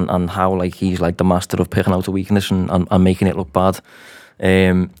target and how like he's like the master of picking out a weakness and making it look bad.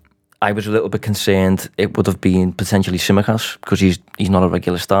 I was a little bit concerned it would have been potentially Tsimikas because he's not a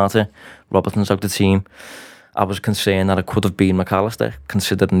regular starter. Robertson's out the team. I was concerned that it could have been McAllister,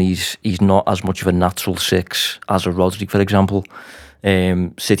 considering he's not as much of a natural six as a Rodri, for example.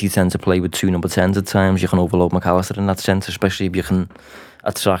 City tend to play with two number 10s at times. You can overload McAllister in that sense, especially if you can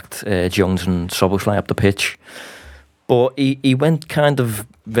attract Jones and Szoboszlai up the pitch. But he went kind of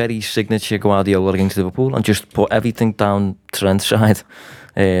very signature Guardiola against Liverpool and just put everything down Trent's side.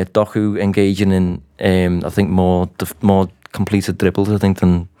 Doku engaging in I think more completed dribbles, I think,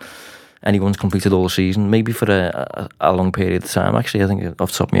 than anyone's completed all season, maybe for a long period of time, actually, I think,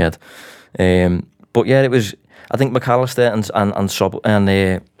 off the top of my head. But yeah, it was, I think McAllister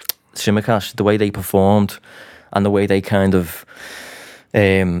and Tsimikas, the way they performed and the way they kind of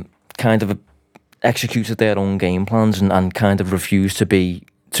executed their own game plans and kind of refused to be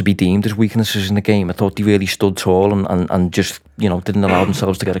deemed as weaknesses in the game. I thought they really stood tall and just, didn't allow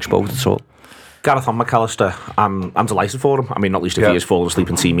themselves to get exposed at all. Gareth on McAllister, I'm delighted for him. I mean, not least if he has fallen asleep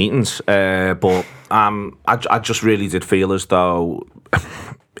in team meetings. But I just really did feel as though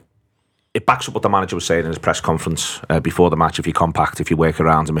it backs up what the manager was saying in his press conference before the match. If you're compact, if you work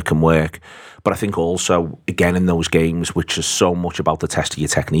around him, it can work. But I think also, again, in those games, which is so much about the test of your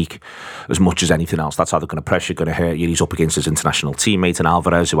technique, as much as anything else, that's how they're going to pressure, going to hurt you. He's up against his international teammate in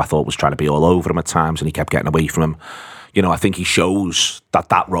Alvarez, who I thought was trying to be all over him at times, and he kept getting away from him. I think he shows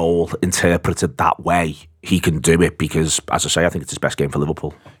that role, interpreted that way, he can do it because, as I say, I think it's his best game for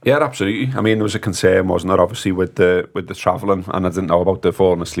Liverpool. Yeah, absolutely. I mean, there was a concern, wasn't there, obviously, with the travelling, and I didn't know about the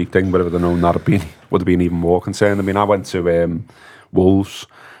falling asleep thing, but if I'd have known that, would have been even more concerned. I mean, I went to Wolves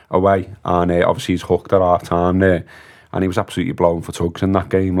away, and obviously he's hooked at half time there, and he was absolutely blown for tugs in that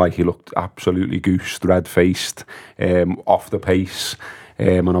game. Like, he looked absolutely goosed, red-faced, off the pace.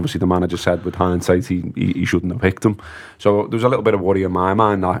 And obviously the manager said with hindsight he shouldn't have picked him. So there was a little bit of worry in my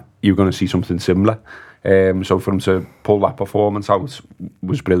mind that you're going to see something similar. So for him to pull that performance out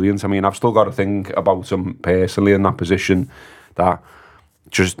was brilliant. I mean, I've still got to think about him personally in that position, that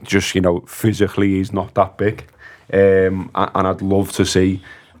just physically he's not that big. And I'd love to see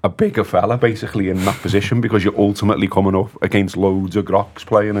a bigger fella basically in that position, because you're ultimately coming up against loads of groks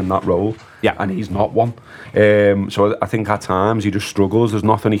playing in that role, and he's not one. So I think at times he just struggles. There's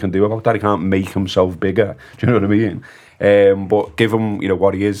nothing he can do about that. He can't make himself bigger. Do you know what I mean? But give him,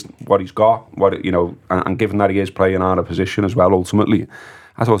 what he is, what he's got, and given that he is playing out of position as well, ultimately,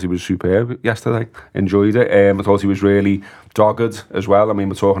 I thought he was superb yesterday. Enjoyed it. I thought he was really dogged as well. I mean,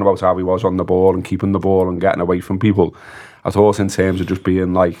 we're talking about how he was on the ball and keeping the ball and getting away from people. I thought in terms of just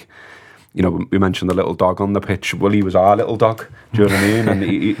being like, we mentioned the little dog on the pitch. Well, he was our little dog. Do you know what I mean? And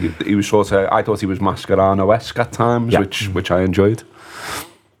he was sort of, I thought he was Mascherano-esque at times, which I enjoyed.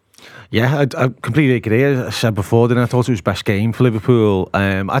 Yeah, I completely agree. As I said before, then I thought it was best game for Liverpool.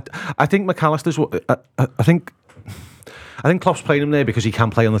 I think McAllister's. I think Klopp's playing him there because he can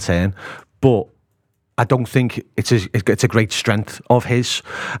play on the turn, but I don't think it's a great strength of his.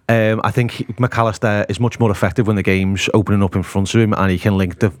 I think McAllister is much more effective when the game's opening up in front of him, and he can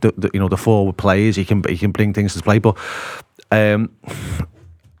link the forward players. He can bring things to play. But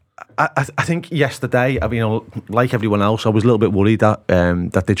I think yesterday, like everyone else, I was a little bit worried that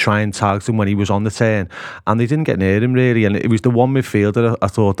they try and target him when he was on the turn, and they didn't get near him really. And it was the one midfielder I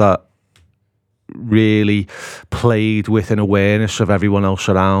thought that really played with an awareness of everyone else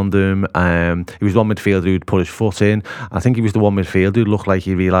around him. He was one midfielder who'd put his foot in. I think he was the one midfielder who looked like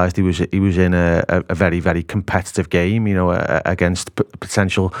he realised he was in a very, very competitive game, against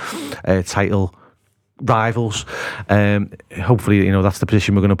potential title rivals. Hopefully, that's the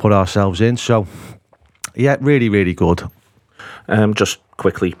position we're going to put ourselves in. So, yeah, really, really good. Just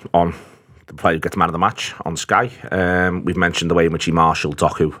quickly on the player who gets man of the match on Sky. We've mentioned the way in which he marshalled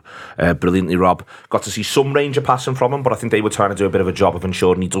Doku brilliantly, Rob. Got to see some range of passing from him, but I think they were trying to do a bit of a job of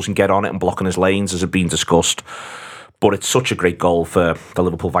ensuring he doesn't get on it and blocking his lanes, as had been discussed. But it's such a great goal for the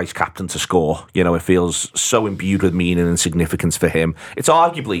Liverpool vice-captain to score. You know, it feels so imbued with meaning and significance for him. It's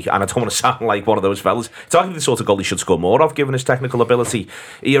arguably, and I don't want to sound like one of those fellas, it's arguably the sort of goal he should score more of, given his technical ability.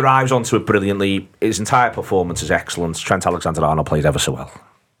 He arrives onto it brilliantly. His entire performance is excellent. Trent Alexander-Arnold played ever so well.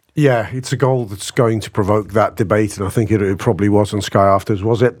 Yeah, it's a goal that's going to provoke that debate, and I think it probably was on Sky afterwards.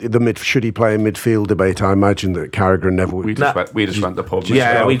 Was it the should he play in midfield debate? I imagine that Carragher and Neville. We just went to the pub.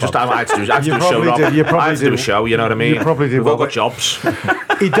 Yeah, we just I had to do a show. I had to do a show. You know what I mean? You probably did. We've all got jobs.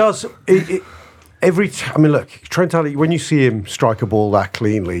 He does. I mean, look, Trent Alexander, when you see him strike a ball that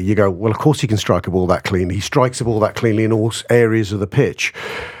cleanly, you go, well, of course he can strike a ball that cleanly. He strikes the ball that cleanly in all areas of the pitch.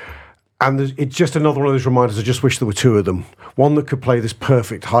 And it's just another one of those reminders. I just wish there were two of them. One that could play this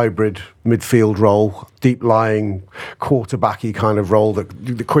perfect hybrid midfield role, deep-lying, quarterbacky kind of role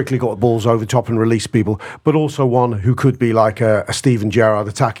that quickly got balls over top and released people, but also one who could be like a Steven Gerrard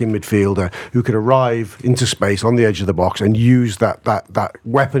attacking midfielder who could arrive into space on the edge of the box and use that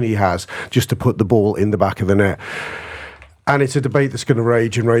weapon he has just to put the ball in the back of the net. And it's a debate that's going to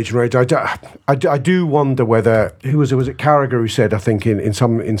rage and rage and rage. I do wonder whether was it Carragher who said, I think in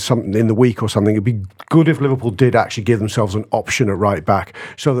the week or something, it'd be good if Liverpool did actually give themselves an option at right back,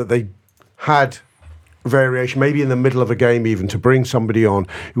 so that they had variation, maybe in the middle of a game even, to bring somebody on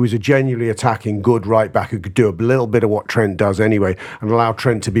who was a genuinely attacking good right back who could do a little bit of what Trent does anyway, and allow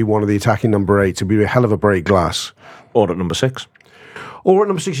Trent to be one of the attacking number 8 to be a hell of a break glass. Or at number 6. Or at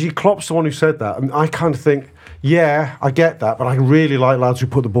number 6, Klopp's the one who said that. And I kind of think, yeah, I get that, but I really like lads who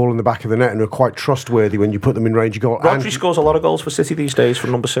put the ball in the back of the net and are quite trustworthy when you put them in range of goal. Rodri scores a lot of goals for City these days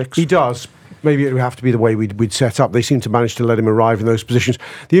from number 6. He does. Maybe it would have to be the way we'd set up. They seem to manage to let him arrive in those positions.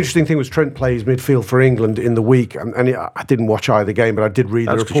 The interesting thing was Trent plays midfield for England in the week, and I didn't watch either game, but I did read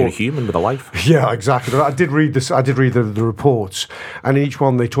the report. That's because you're a human with a life. Yeah, exactly. I did read this. I did read the reports, and in each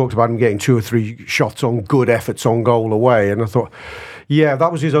one they talked about him getting 2 or 3 shots on good efforts on goal away, and I thought, yeah,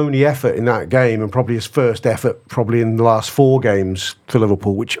 that was his only effort in that game, and probably his first effort probably in the last 4 games for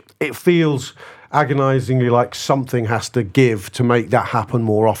Liverpool, which it feels agonisingly like something has to give to make that happen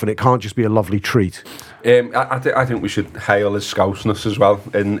more often. It can't just be a lovely treat. I think we should hail his scouseness as well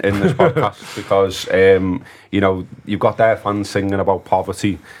in this podcast, because you've got their fans singing about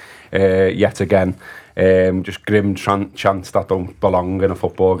poverty yet again. Just grim chants that don't belong in a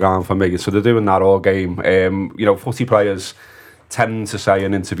football ground for me. So they're doing that all game. Footy players tend to say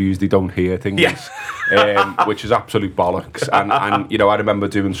in interviews they don't hear things, which is absolute bollocks. And I remember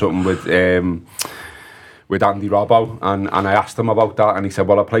doing something with Andy Robbo, and I asked him about that, and he said,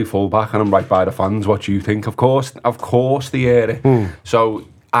 well, I play fullback and I'm right by the fans. What do you think? Of course they hear it. So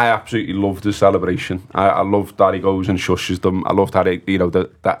I absolutely loved the celebration. I loved that he goes and shushes them. I loved that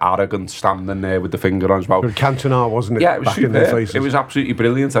the arrogance standing there with the finger on his mouth. Cantona, wasn't it? Yeah, it was back superb. in their faces. It was absolutely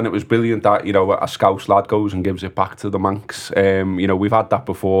brilliant, and it was brilliant that a Scouse lad goes and gives it back to the Manx. We've had that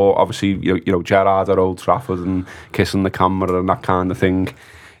before. Obviously, Gerrard at Old Trafford and kissing the camera and that kind of thing.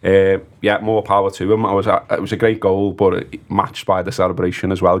 More power to him. It was a great goal, but matched by the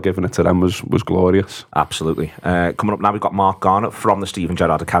celebration as well. Giving it to them was glorious. Absolutely. Coming up now, we've got Mark Garnett from the Steven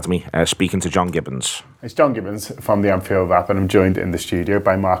Gerrard Academy speaking to John Gibbons. It's John Gibbons from the Anfield Rap, and I'm joined in the studio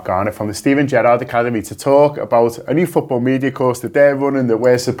by Mark Garnett from the Steven Gerrard Academy to talk about a new football media course that they're running, that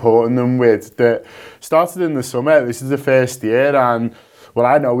we're supporting them with, that started in the summer. This is the first year, and well,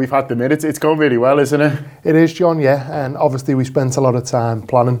 I know we've had the minutes. It's going really well, isn't it? It is, John, yeah. And obviously we spent a lot of time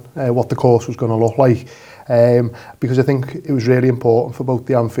planning what the course was going to look like, because I think it was really important for both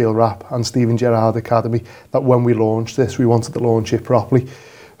the Anfield Rap and Steven Gerrard Academy that when we launched this, we wanted to launch it properly.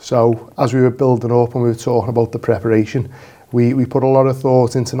 So as we were building up and we were talking about the preparation, we put a lot of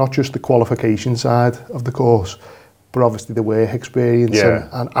thought into not just the qualification side of the course, but obviously the work experience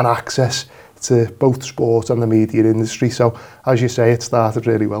and access to both sport and the media industry. So, as you say, it started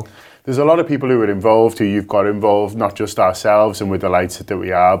really well. There's a lot of people who are involved, who you've got involved, not just ourselves and we're delighted that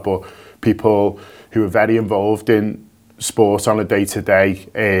we are, but people who are very involved in sport on a day-to-day,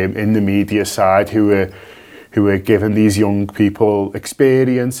 in the media side, who are giving these young people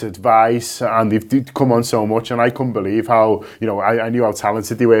experience, advice, and they've come on so much. And I couldn't believe how, I knew how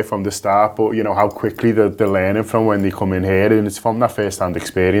talented they were from the start, but, how quickly they're learning from when they come in here. And it's from that first-hand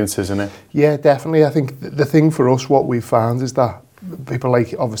experience, isn't it? Yeah, definitely. I think the thing for us, what we've found is that people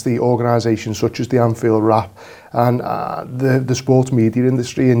like, obviously, organisations such as the Anfield Wrap and the sports media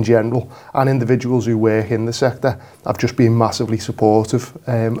industry in general, and individuals who work in the sector have just been massively supportive.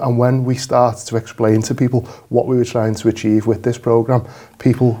 And when we started to explain to people what we were trying to achieve with this programme,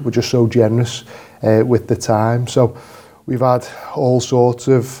 people were just so generous with the time. So we've had all sorts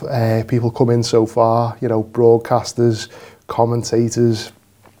of people come in so far, you know, broadcasters, commentators,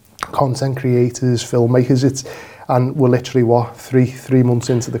 content creators, filmmakers. And we're literally, three months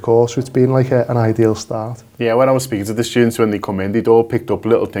into the course, so it's been like an ideal start. Yeah, when I was speaking to the students when they come in, they'd all picked up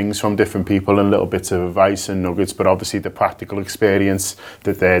little things from different people and little bits of advice and nuggets, but obviously the practical experience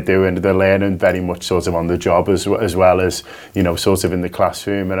that they're doing, they're learning very much sort of on the job as well as, you know, sort of in the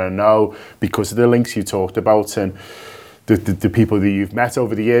classroom. And I know because of the links you talked about and the people that you've met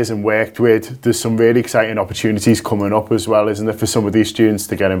over the years and worked with, there's some really exciting opportunities coming up as well, isn't there, for some of these students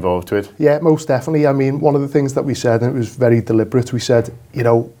to get involved with? Yeah, most definitely. I mean, one of the things that we said, and it was very deliberate, we said, you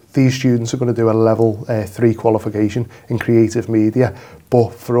know, these students are going to do a level 3 qualification in creative media, but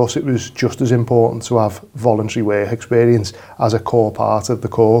for us it was just as important to have voluntary work experience as a core part of the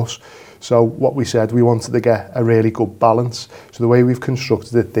course. So what we said, we wanted to get a really good balance. So the way we've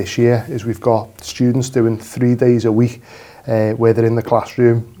constructed it this year is we've got students doing 3 days a week where they're in the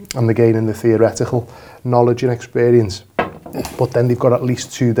classroom and they're gaining the theoretical knowledge and experience. But then they've got at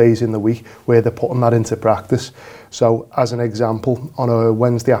least 2 days in the week where they're putting that into practice. So as an example, on a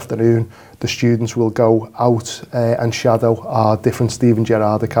Wednesday afternoon, the students will go out and shadow our different Steven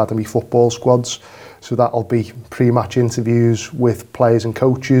Gerrard Academy football squads. So that'll be pre-match interviews with players and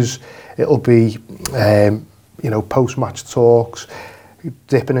coaches. It'll be, you know, post-match talks,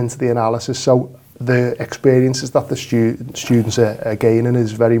 dipping into the analysis. So the experiences that the students are gaining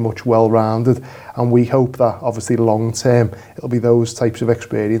is very much well-rounded, and we hope that obviously long-term it'll be those types of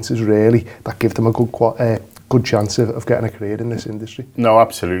experiences really that give them a good chance of getting a career in this industry. No,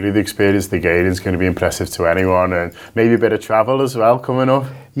 absolutely. The experience they gain is going to be impressive to anyone, and maybe a bit of travel as well coming up.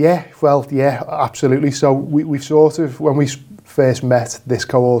 Yeah, well, yeah, absolutely. So we've sort of, when we first met this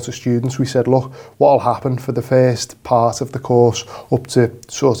cohort of students, we said, look, what'll happen for the first part of the course up to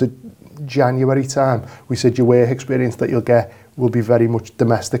sort of January time, we said your work experience that you'll get will be very much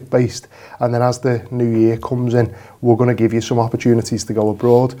domestic based, and then as the new year comes in, we're going to give you some opportunities to go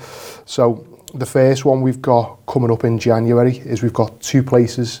abroad. So the first one we've got coming up in January is we've got 2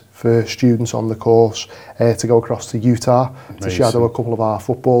 places for students on the course to go across to Utah to shadow a couple of our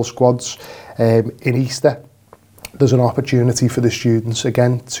football squads. In Easter, there's an opportunity for the students,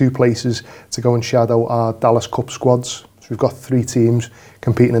 again, 2 places to go and shadow our Dallas Cup squads. So we've got 3 teams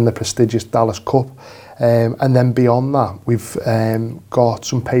competing in the prestigious Dallas Cup. And then beyond that, we've got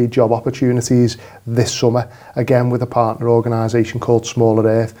some paid job opportunities this summer, again with a partner organisation called Smaller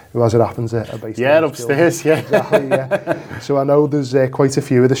Earth, who, as it happens, are based upstairs, yeah. Exactly, yeah. So I know there's quite a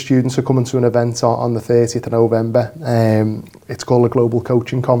few of the students are coming to an event on the 30th of November. It's called a Global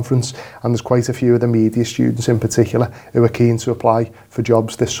Coaching Conference, and there's quite a few of the media students in particular who are keen to apply for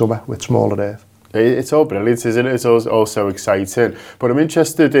jobs this summer with Smaller Earth. It's all brilliant, isn't it? It's all so exciting. But I'm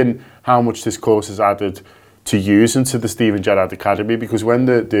interested in how much this course has added to use into the Steven Gerrard Academy, because when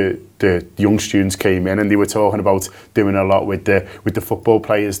the young students came in and they were talking about doing a lot with the football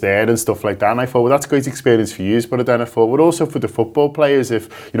players there and stuff like that, and I thought, well, that's a great experience for you, but then I thought, well, also for the football players,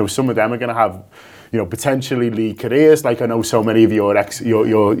 if, you know, some of them are going to have, you know, potentially league careers. Like I know so many of your ex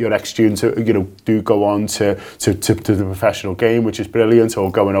students, you know, do go on to the professional game, which is brilliant, or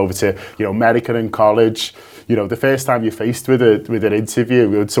going over to, you know, America and college. You know, the first time you're faced with an interview,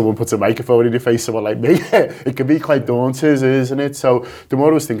 when someone puts a microphone in your face, someone like me, it can be quite daunting, isn't it? So the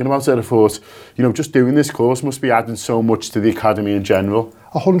more I was thinking about it, I thought, you know, just doing this course must be adding so much to the academy in general.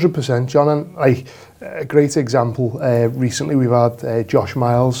 100%, John, and like a great example. Recently, we've had Josh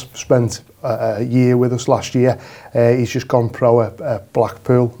Miles spent a year with us last year. He's just gone pro at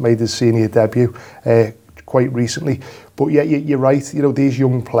Blackpool, made his senior debut quite recently. But yeah, you're right. You know, these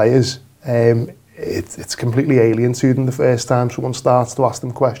young players, it's completely alien to them the first time someone starts to ask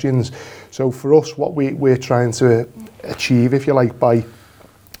them questions. So for us, what we're trying to achieve, if you like, by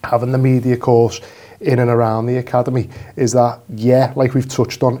having the media course in and around the academy is that, yeah, like we've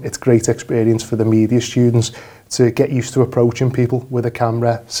touched on, it's great experience for the media students to get used to approaching people with a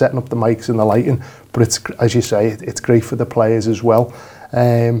camera, setting up the mics and the lighting, but it's, as you say, it's great for the players as well.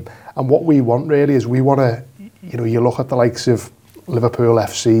 And what we want really is we want to, you know, you look at the likes of Liverpool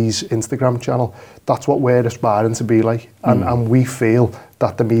FC's Instagram channel, that's what we're aspiring to be like, and we feel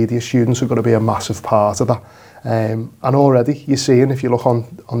that the media students are going to be a massive part of that. And already you're seeing, if you look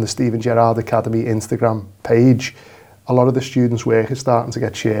on the Steven Gerrard Academy Instagram page, a lot of the students' work is starting to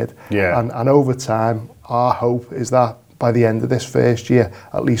get shared. Yeah. And over time, our hope is that by the end of this first year,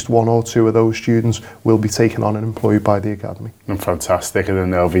 at least 1 or 2 of those students will be taken on and employed by the academy. And fantastic, and then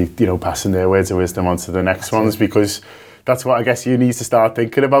they'll be, passing their words of wisdom on to the next ones, because that's what I guess you need to start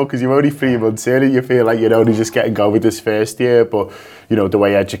thinking about, because you're only 3 months in and you feel like you're only just getting going with this first year. But the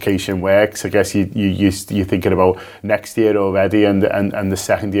way education works, I guess you're thinking about next year already, and the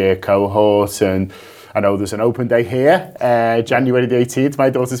second year cohort. And I know there's an open day here, January the 18th, my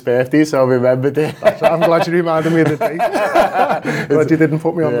daughter's birthday, so I remembered it. I'm glad you reminded me of the date. Glad you didn't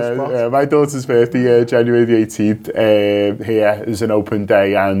put me on the spot. Yeah, my daughter's birthday, January the 18th, here is an open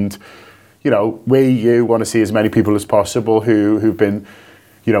day, and we want to see as many people as possible who've been,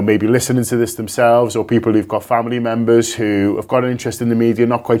 maybe listening to this themselves, or people who've got family members who have got an interest in the media,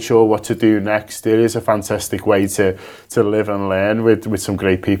 not quite sure what to do next. It is a fantastic way to live and learn with some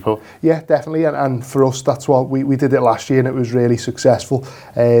great people. Yeah, definitely. And for us, that's what we did it last year, and it was really successful.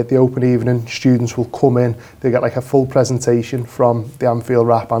 The open evening, students will come in, they get like a full presentation from the Anfield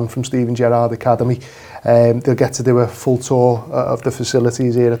Rap and from Steven Gerrard Academy. They'll get to do a full tour of the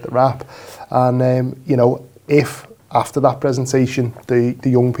facilities here at the Rap. And, if after that presentation, the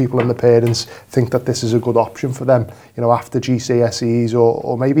young people and the parents think that this is a good option for them, after GCSEs,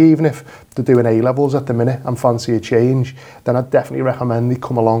 or maybe even if they're doing A-levels at the minute and fancy a change, then I'd definitely recommend they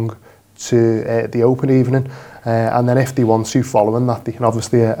come along to the open evening. And then if they want to, following that, they can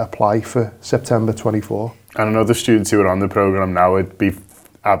obviously apply for September 24. And I know the students who are on the programme now would be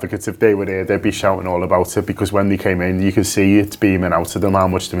advocates. If they were here, they'd be shouting all about it, because when they came in, you could see it beaming out of them, how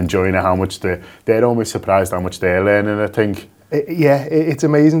much they're enjoying it, how much they're almost surprised how much they're learning, I think. It's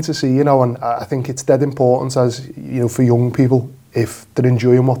amazing to see, and I think it's dead important, as for young people, if they're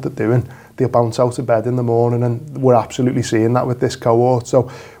enjoying what they're doing, they'll bounce out of bed in the morning, and we're absolutely seeing that with this cohort. So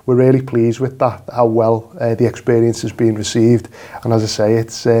we're really pleased with that, how well the experience has been received. And as I say,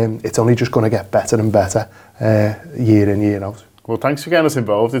 it's only just going to get better and better year in, year out. Well, thanks for getting us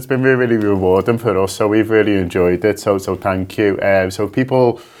involved. It's been really, really rewarding for us, so we've really enjoyed it. So thank you. So if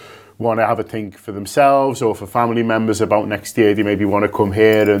people want to have a think for themselves or for family members about next year, they maybe want to come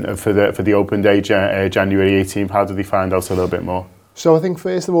here and for the open day, January 18th, how do they find out a little bit more? So I think,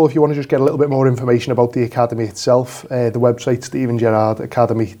 first of all, if you want to just get a little bit more information about the academy itself, the website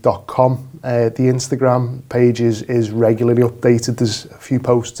stevengerrardacademy.com. The Instagram page is regularly updated. There's a few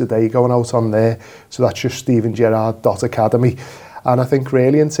posts a day going out on there. So that's just stevengerrard.academy. And I think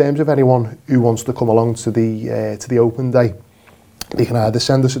really, in terms of anyone who wants to come along to the open day, they can either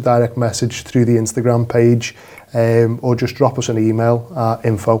send us a direct message through the Instagram page, or just drop us an email at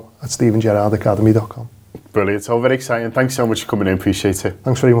info@stevengerrardacademy.com. Brilliant. It's all very exciting. Thanks so much for coming in. Appreciate it.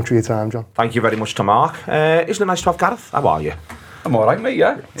 Thanks very much for your time, John. Thank you very much to Mark. Isn't it nice to have Gareth? How are you? I'm all right, mate,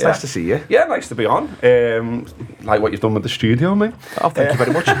 yeah. It's nice to see you. Yeah, nice to be on. Like what you've done with the studio, mate. Oh, thank you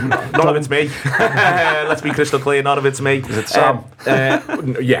very much. None of it's me. Let's be crystal clear, none of it's me. Is it Sam?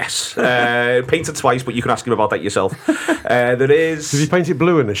 Yes. Painted twice, but you can ask him about that yourself. There is... Did he paint it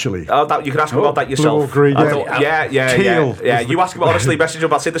blue initially? Oh, you can ask him about that yourself. Blue or green, yeah. Teal. Yeah, you ask him, honestly, message him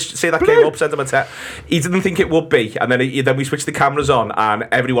about, say that came up, send him a text. He didn't think it would be, and then we switched the cameras on, and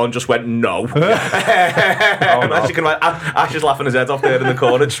everyone just went, no. As you can imagine, Ash is laughing his head off there in the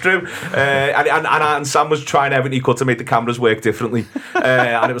corner. It's true. And Sam was trying everything he could to make the cameras work differently.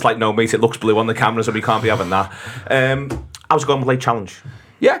 And it was like, no, mate, it looks blue on the cameras and we can't be having that. How's it going with Late Challenge?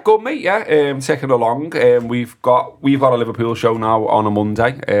 Yeah, good, mate, yeah. Taking along. We've got a Liverpool show now on a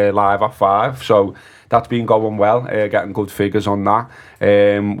Monday, live at 5. So that's been going well, getting good figures on that.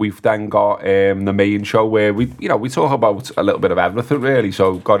 We've then got the main show where we talk about a little bit of everything, really.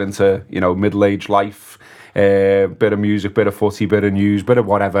 So got into, middle-aged life, bit of music, bit of footy, bit of news, bit of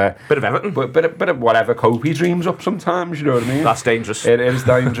whatever. Bit of everything. Bit of whatever Copey dreams up sometimes, you know what I mean? That's dangerous. It is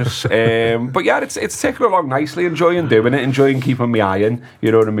dangerous. But yeah, it's taking along nicely, enjoying doing it, enjoying keeping me eye in,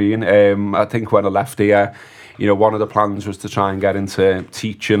 you know what I mean? I think when I left here, one of the plans was to try and get into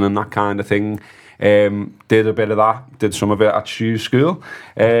teaching and that kind of thing. Did a bit of that, did some of it at school,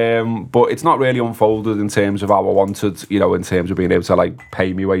 but it's not really unfolded in terms of how I wanted, in terms of being able to like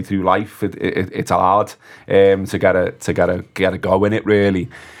pay my way through life. It's hard to get a go in it, really.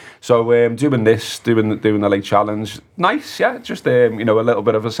 So doing the Late Challenge, nice, yeah. Just a little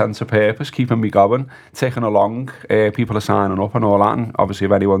bit of a sense of purpose, keeping me going, taking along. People are signing up and all that. And obviously,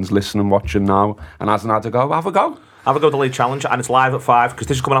 if anyone's listening, watching now, and hasn't had a go, have a go. Have a go to the Late Challenge, and it's live at 5 because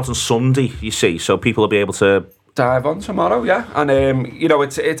this is coming out on Sunday. You see, so people will be able to dive on tomorrow, yeah. And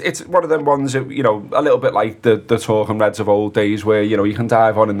it's one of them ones that, a little bit like the Talking Reds of old days, where you can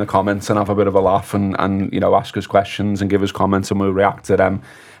dive on in the comments and have a bit of a laugh and ask us questions and give us comments, and we'll react to them.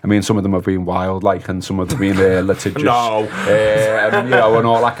 I mean, some of them have been wild, like, and some of them have been litigious. No. And, you know, and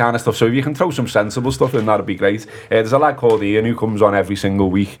all that kind of stuff. So if you can throw some sensible stuff in, that'd be great. There's a lad called Ian who comes on every single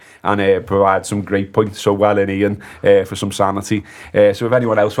week and provides some great points. So well in, Ian, for some sanity. So if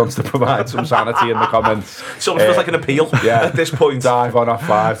anyone else wants to provide some sanity in the comments. It almost feels like an appeal at this point. Dive on at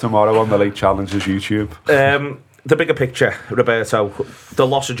 5 tomorrow on the Late Challenges YouTube. The bigger picture, Roberto, the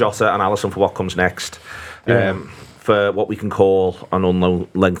loss of Jota and Alisson for what comes next. For what we can call an unknown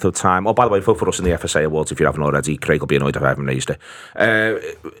length of time. Oh, by the way, vote for us in the FSA Awards if you haven't already. Craig will be annoyed if I haven't raised it.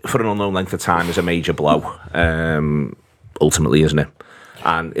 For an unknown length of time is a major blow, ultimately, isn't it?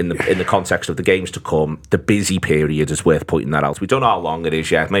 And in the context of the games to come, the busy period is worth pointing that out. We don't know how long it is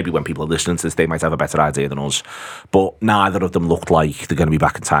yet. Maybe when people are listening to this, they might have a better idea than us. But neither of them looked like they're going to be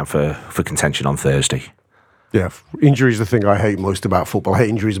back in time for contention on Thursday. Yeah, injury is the thing I hate most about football. I hate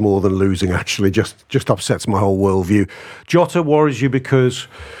injuries more than losing, actually. Just upsets my whole worldview. Jota worries you because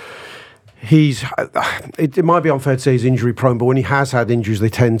it might be unfair to say he's injury prone, but when he has had injuries, they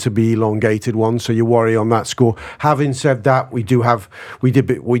tend to be elongated ones, so you worry on that score. Having said that, we did have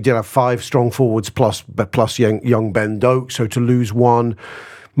 5 strong forwards plus young Ben Doak, so to lose one,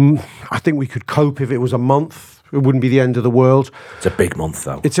 I think we could cope if it was a month. It wouldn't be the end of the world. It's a big month,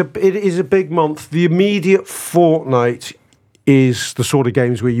 though. It is a big month. The immediate fortnight is the sort of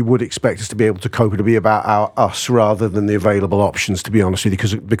games where you would expect us to be able to cope. It'll be about us rather than the available options, to be honest with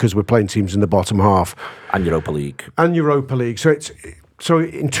you, because we're playing teams in the bottom half. And Europa League. So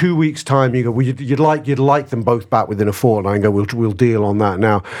in 2 weeks' time, you go, well, you'd like them both back within a fortnight and go, we'll deal on that.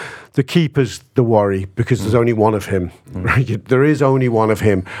 Now, the keeper's the worry because there's only one of him. Right? There is only one of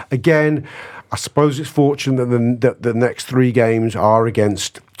him. Again, I suppose it's fortunate that the next 3 games are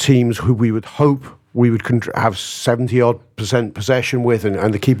against teams who we would hope we would have 70-odd% possession with,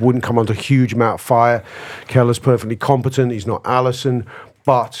 and the keeper wouldn't come under a huge amount of fire. Keller's perfectly competent. He's not Alisson.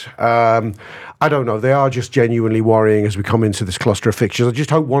 But I don't know. They are just genuinely worrying as we come into this cluster of fixtures. I just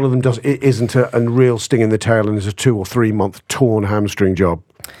hope one of them isn't a real sting in the tail and is a 2 or 3 month torn hamstring job.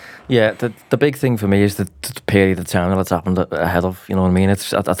 Yeah, the big thing for me is the period of time that it's happened ahead of. You know what I mean? I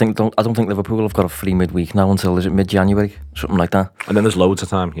don't think Liverpool have got a free midweek now until, is it mid-January, something like that. And then there's loads of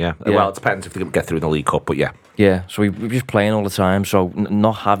time. Yeah. Well, it depends if they get through the League Cup, but yeah. Yeah, so we're just playing all the time. So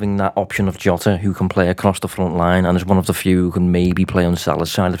not having that option of Jota who can play across the front line and is one of the few who can maybe play on Salah's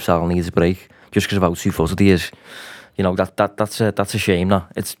side if Salah needs a break, just because of how 2-footed he is. You know, that's a shame.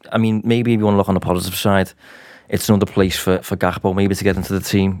 That maybe if you want to look on the positive side, it's another place for Gakpo maybe to get into the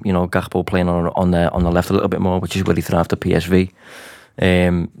team. You know, Gakpo playing on the left a little bit more, which is where he thrived at PSV.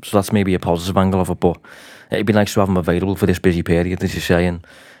 So that's maybe a positive angle of it, but it'd be nice to have him available for this busy period, as you say. And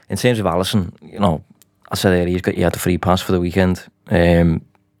in terms of Alisson, you know, I said earlier he had the free pass for the weekend, and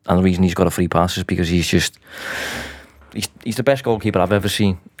the reason he's got a free pass is because he's the best goalkeeper I've ever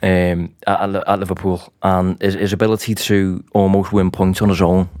seen at Liverpool, and his ability to almost win points on his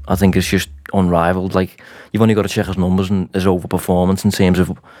own, I think, is just unrivaled. Like, you've only got to check his numbers and his overperformance in terms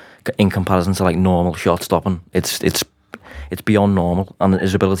of, in comparison to like normal shot stopping, it's beyond normal. And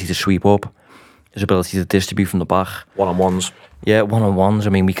his ability to sweep up, his ability to distribute from the back, one-on-ones. Yeah, one-on-ones. I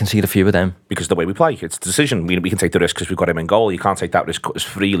mean, we can see a few of them. Because the way we play, it's a decision. We can take the risk because we've got him in goal. You can't take that risk as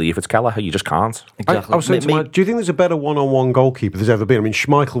freely if it's Kelleher. You just can't. Exactly. I was saying do you think there's a better one-on-one goalkeeper there's ever been? I mean,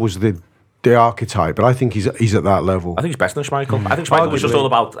 Schmeichel was the archetype, but I think he's at that level. I think he's better than Schmeichel. I think Schmeichel was just all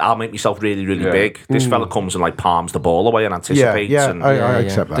about, I'll make myself really, really big. This fella comes and like palms the ball away and anticipates. I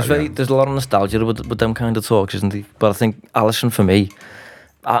accept that. There's a lot of nostalgia with them kind of talks, isn't there? But I think Alisson, for me,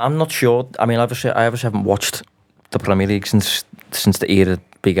 I'm not sure. I mean, I obviously haven't watched the Premier League since the era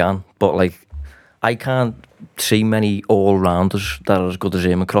began, but like, I can't see many all-rounders that are as good as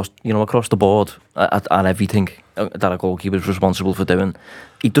him across the board at everything that a goalkeeper is responsible for doing.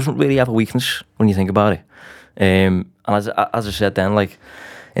 He doesn't really have a weakness when you think about it. And as I said then, like,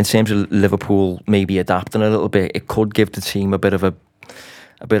 in terms of Liverpool maybe adapting a little bit, it could give the team a bit of a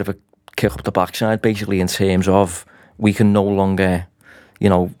kick up the backside, basically, in terms of we can no longer, you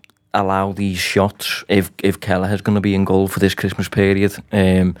know, allow these shots if Kelleher is going to be in goal for this Christmas period.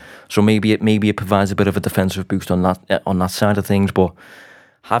 So maybe it provides a bit of a defensive boost on that side of things. But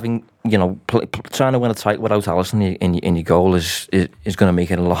having, you know, trying to win a title without Alisson in your goal is going to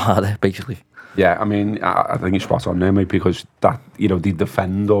make it a lot harder, basically. Yeah, I mean, I think you're spot on there, mate, because that, you know, they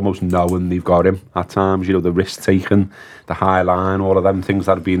defend almost knowing they've got him at times. You know, the risk taking, the high line, all of them things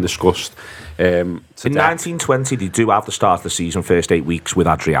that are being discussed. In 1920, they do have the start of the season, first 8 weeks with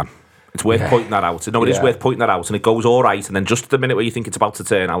Adrian. It's worth pointing that out. No, it is worth pointing that out, and it goes all right. And then just at the minute where you think it's about to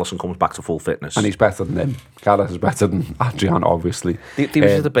turn, Alisson comes back to full fitness, and he's better than him. Kelleher's better than Adrian, obviously. There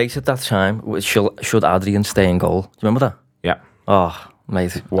was a debate at that time: should Adrian stay in goal? Do you remember that? Yeah. Oh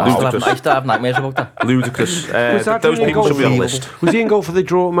Mate, Wow. I still have nightmares about that. Ludicrous. Was that Those really people should be on the goal? list. Was he in goal for the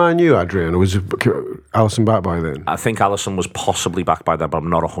draw at Man U, Adrian, or was Alisson back by then? I think Alisson was possibly back by then, but I'm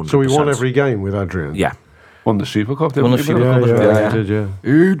not 100%. So he won every game with Adrian? Yeah. Won the Super Cup, Won the he? Super Yeah, Cup as well. yeah, he did,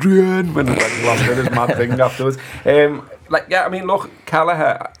 yeah. Adrian, when he lost his mad thing afterwards. I mean, look,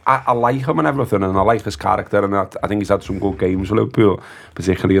 Kelleher, I like him and everything, and I like his character, and I think he's had some good games for Liverpool,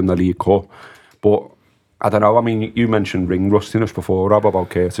 particularly in the League Cup. But I don't know. I mean, you mentioned ring rustiness before, Rob,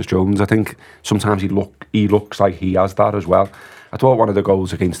 about Curtis Jones. I think sometimes he looks like he has that as well. I thought one of the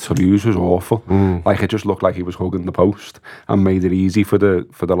goals against Toulouse was awful. Like, it just looked like he was hugging the post and made it easy for the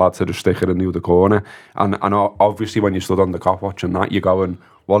lad to just stick it in the other corner. And obviously, when you stood on the cop watching that, you're going,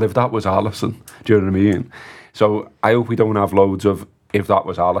 well, if that was Alisson, do you know what I mean? So I hope we don't have loads of if that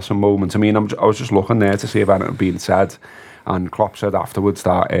was Alisson moments. I mean, I was just looking there to see if anything had been said, and Klopp said afterwards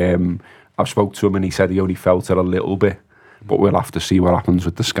that I've spoke to him and he said he only felt it a little bit, but we'll have to see what happens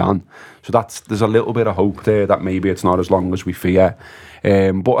with the scan. So there's a little bit of hope there that maybe it's not as long as we fear.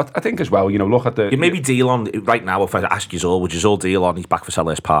 But I think as well, look at the... You maybe deal on, right now, if I ask you all, would you all deal on he's back for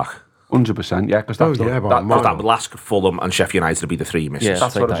Selhurst Park? 100%, yeah, because that would last Fulham and Sheffield United to be the three misses. Yeah,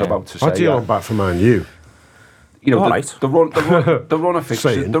 that's what I was about to say. I'd deal on back for Man U. The run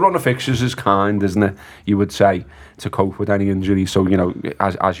of fixtures is kind, isn't it? You would say, to cope with any injury. So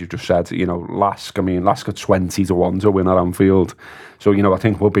as you just said, Lask got 20-1 to win at Anfield. So I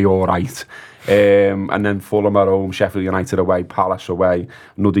think we'll be all right. And then Fulham at home, Sheffield United away, Palace away,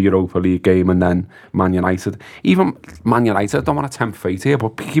 another Europa League game, and then Man United. Even Man United, I don't want to tempt fate here,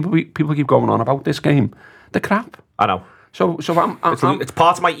 but people keep going on about this game. They're crap. I know. So it's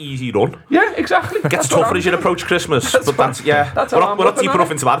part of my easy run. Yeah, exactly. It gets tougher as you approach Christmas, but we're not deep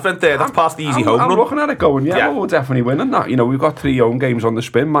enough into Advent there. That's part of the easy home run. I'm looking at it going, well, we're definitely winning that. We've got 3 home games on the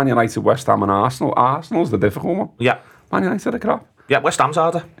spin: Man United, West Ham, and Arsenal. Arsenal's the difficult one. Yeah. Man United are crap. Yeah, West Ham's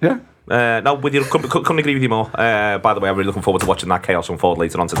harder. Yeah. No, with you, couldn't agree with you more. By the way, I'm really looking forward to watching that chaos unfold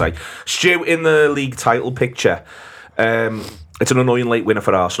later on today. Stu, in the league title picture, it's an annoying late winner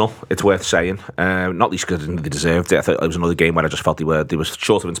for Arsenal, it's worth saying. Not least because they deserved it. I thought it was another game where I just felt they were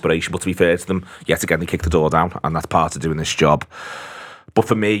short of inspiration, but to be fair to them, yet again they kicked the door down, and that's part of doing this job. But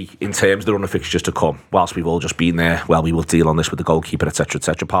for me, in terms of the run of fixtures to come, whilst we've all just been there, well, we will deal on this with the goalkeeper, etc.,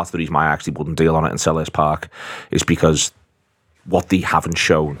 etc. Part of the reason why I actually wouldn't deal on it in Selhurst Park is because what they haven't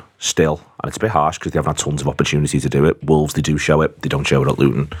shown still, and it's a bit harsh because they haven't had tons of opportunity to do it. Wolves, they do show it, they don't show it at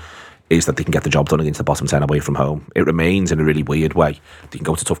Luton, is that they can get the job done against the bottom 10 away from home. It remains in a really weird way. They can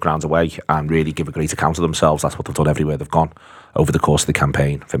go to tough grounds away and really give a great account of themselves. That's what they've done everywhere they've gone over the course of the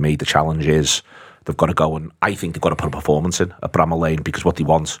campaign. For me, the challenge is they've got to go, and I think they've got to put a performance in at Bramall Lane, because what they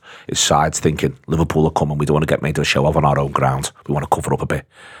want is sides thinking, Liverpool are coming, we don't want to get made a show of on our own ground. We want to cover up a bit.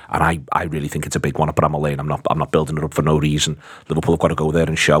 And I really think it's a big one at Bramall Lane. I'm not building it up for no reason. Liverpool have got to go there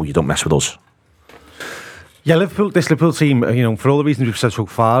and show you don't mess with us. Yeah, this Liverpool team, for all the reasons we've said so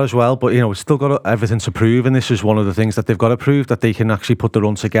far as well, but, it's still got everything to prove, and this is one of the things that they've got to prove, that they can actually put the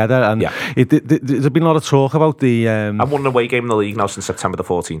run together. And there's been a lot of talk about the... I've won an away game in the league now since September the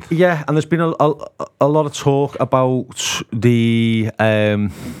 14th. Yeah, and there's been a lot of talk about the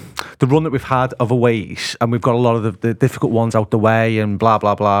run that we've had of aways, and we've got a lot of the difficult ones out the way and blah,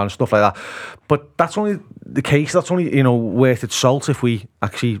 blah, blah, and stuff like that. But that's only the case. That's only, worth its salt if we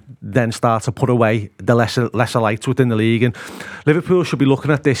actually then start to put away the lesser lights within the league. And Liverpool should be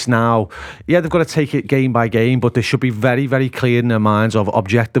looking at this now. Yeah, they've got to take it game by game, but they should be very, very clear in their minds of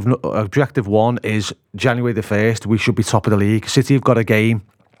objective one is January the 1st, we should be top of the league. City have got a game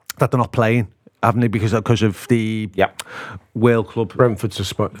that they're not playing, haven't they, because of the World Club. Brentford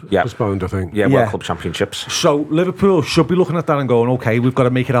postponed, I think. Yeah, World Club Championships. So Liverpool should be looking at that and going, okay, we've got to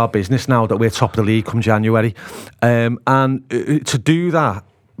make it our business now that we're top of the league come January. And to do that,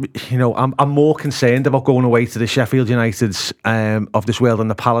 I'm more concerned about going away to the Sheffield Uniteds of this world and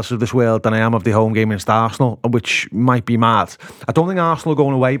the Palace of this world than I am of the home game against Arsenal, which might be mad. I don't think Arsenal are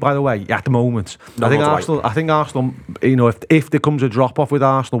going away, by the way, at the moment. I think Arsenal, if there comes a drop off with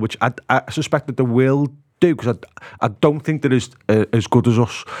Arsenal, which I suspect that they will do, because I don't think they're as good as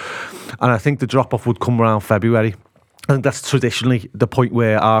us, and I think the drop off would come around February. I think that's traditionally the point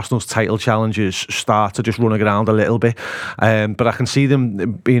where Arsenal's title challenges start to just run around a little bit. But I can see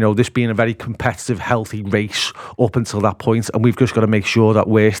them, this being a very competitive, healthy race up until that point, and we've just got to make sure that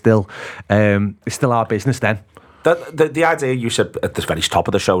we're still, it's still our business then. The idea you said at the very top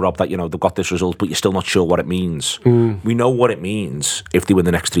of the show, Rob, that they've got this result, but you're still not sure what it means. We know what it means if they win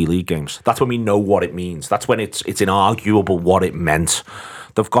the next 3 league games. That's when we know what it means. That's when it's inarguable what it meant.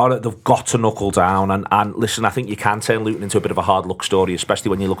 They've got to knuckle down. And listen, I think you can turn Luton into a bit of a hard luck story, especially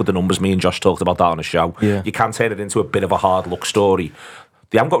when you look at the numbers. Me and Josh talked about that on a show. Yeah. You can turn it into a bit of a hard luck story.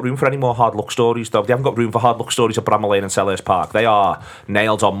 They haven't got room for any more hard luck stories, though. They haven't got room for hard luck stories at Bramall Lane and Selhurst Park. They are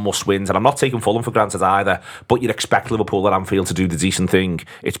nailed on must-wins, and I'm not taking Fulham for granted either, but you'd expect Liverpool at Anfield to do the decent thing.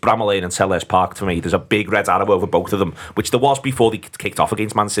 It's Bramall Lane and Selhurst Park to me. There's a big red arrow over both of them, which there was before they kicked off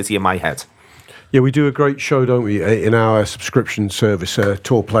against Man City in my head. Yeah, we do a great show, don't we, in our subscription service,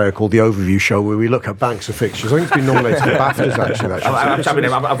 Tour Player, called The Overview Show, where we look at banks of fixtures. I think it's been nominated for BAFTAs, actually.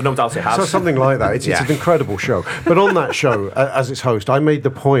 I've no doubt it has. So something like that. It's an incredible show. But on that show, as its host, I made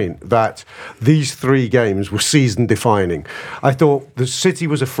the point that these 3 games were season-defining. I thought the City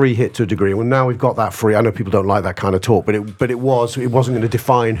was a free hit to a degree. Well, now we've got that free. I know people don't like that kind of talk, but it wasn't going to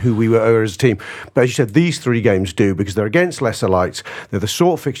define who we were as a team. But as you said, these 3 games do, because they're against lesser lights. They're the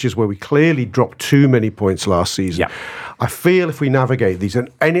sort of fixtures where we clearly dropped too many points last season. Yeah. I feel if we navigate these,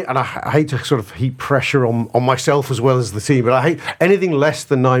 and I hate to sort of heap pressure on myself as well as the team, but I hate anything less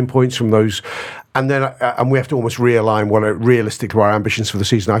than 9 points from those, and then we have to almost realign what are realistic to our ambitions for the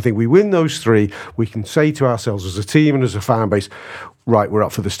season. I think we win those 3, we can say to ourselves as a team and as a fan base, right, we're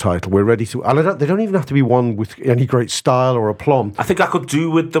up for this title. We're ready to... And they don't even have to be won with any great style or aplomb. I think I could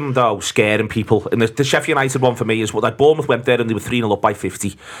do with them, though, scaring people. And the Sheffield United one for me is what like Bournemouth went there and they were 3-0 up by 50.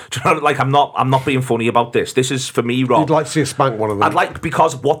 Do you know, like, I'm not being funny about this. This is, for me, Rob... You'd like to see us spank one of them. I'd like,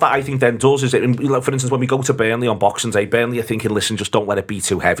 because what that I think then does is, like, for instance, when we go to Burnley on Boxing Day, Burnley are thinking, listen, just don't let it be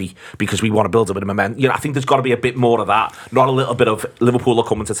too heavy because we want to build a bit of momentum. You know, I think there's got to be a bit more of that, not a little bit of Liverpool are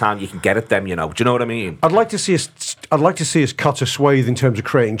coming to town, you can get at them, you know. Do you know what I mean? I'd like to see us cut a swathe in terms of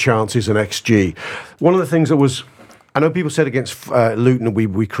creating chances and XG. One of the things that was, I know people said against Luton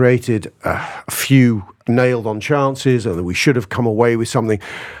we created a few nailed on chances and that we should have come away with something,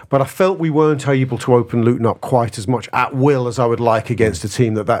 but I felt we weren't able to open Luton up quite as much at will as I would like against a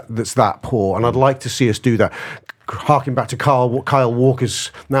team that's that poor, and I'd like to see us do that. Harking back to Kyle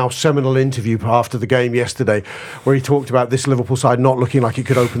Walker's now seminal interview after the game yesterday, where he talked about this Liverpool side not looking like it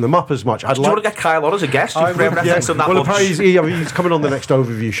could open them up as much. Do you want to get Kyle on as a guest? Well, apparently he's coming on the next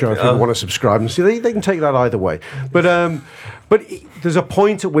overview show if you want to subscribe and see. They can take that either way. But there's a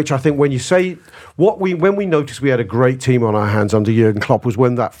point at which I think when you say when we noticed we had a great team on our hands under Jurgen Klopp was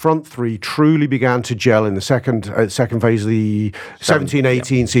when that front 3 truly began to gel in the second phase of the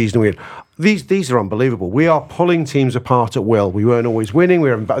 17-18 season. These are unbelievable. We are pulling teams apart at will. We weren't always winning. We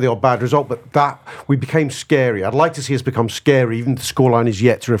were having the odd bad result, but that we became scary. I'd like to see us become scary, even if the scoreline is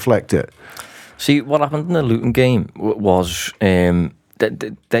yet to reflect it. See, what happened in the Luton game was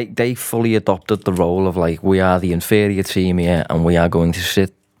they fully adopted the role of, like, we are the inferior team here and we are going to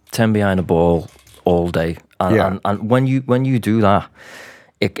sit 10 behind the ball all day. And when you do that,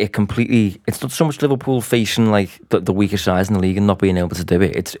 it completely... It's not so much Liverpool facing, like, the weaker sides in the league and not being able to do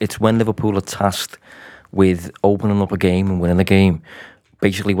it. It's when Liverpool are tasked with opening up a game and winning a game,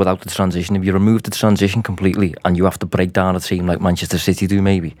 basically without the transition. If you remove the transition completely and you have to break down a team like Manchester City do,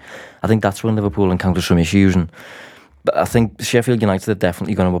 maybe, I think that's when Liverpool encounters some issues. And I think Sheffield United are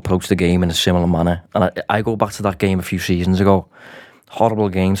definitely going to approach the game in a similar manner. And I go back to that game a few seasons ago. Horrible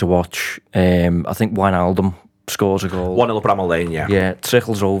game to watch. I think Wijnaldum scores a goal. 1-0 up Bramall Lane, yeah. Yeah,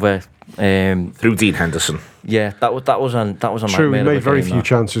 trickles over. Through Dean Henderson. Yeah, that was a True, we made very few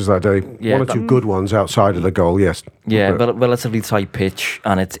chances that day. Yeah, one or two good ones outside of the goal, yes. Yeah, but relatively tight pitch,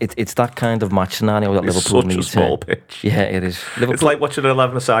 and it's that kind of match scenario that Liverpool needs. It's such a small pitch. Yeah, it is. Liverpool, it's like watching an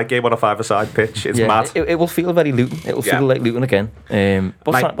 11-a-side game on a 5-a-side pitch. It's mad. It will feel very Luton. It will feel like Luton again.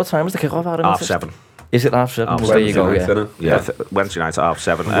 What time is the kick-off, Adam? 7:30. Is it 7:30? Well, there you go, yeah. Wednesday night at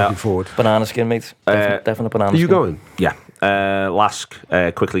 7:30. I'm looking forward. Banana skin, mate. Definite banana skin. Are you going? Yeah. Lask,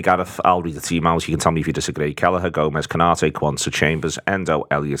 quickly, Gareth, I'll read the team out. You can tell me if you disagree. Kelleher, Gomez, Konate, Quansah, Chambers, Endo,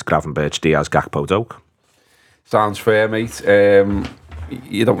 Elliott, Gravenberch, Diaz, Gakpo, Doak. Sounds fair, mate.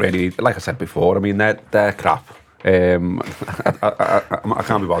 You don't really, like I said before, I mean, they're crap. I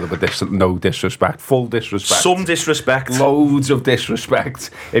can't be bothered with this. No disrespect, full disrespect, some disrespect, loads of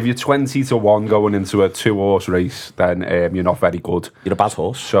disrespect. If you're 20-1 going into a 2-horse race, then you're not very good. You're a bad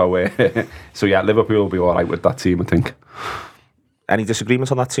horse. So yeah, Liverpool will be all right with that team, I think. Any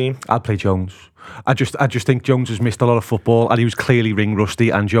disagreements on that team? I'll play Jones. I just think Jones has missed a lot of football and he was clearly ring rusty,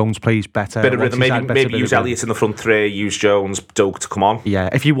 and Jones plays better. Bit of rhythm, maybe use Elliott in the front 3, use Jones, Doak to come on. Yeah,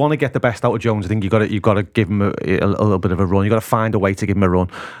 if you want to get the best out of Jones, I think you've got to give him a little bit of a run. You've got to find a way to give him a run.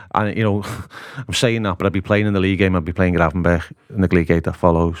 And, you know, I'm saying that, but I'd be playing in the league game, I'd be playing Gravenberch in the league game that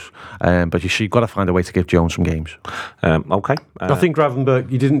follows. But you've got to find a way to give Jones some games. Okay. I think Gravenberch,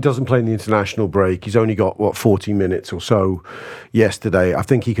 he doesn't play in the international break. He's only got, 40 minutes or so yesterday. I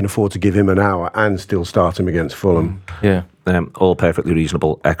think he can afford to give him an hour and still start him against Fulham. Yeah. All perfectly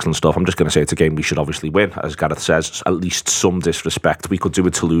reasonable, excellent stuff. I'm just going to say it's a game we should obviously win. As Gareth says, at least some disrespect. We could do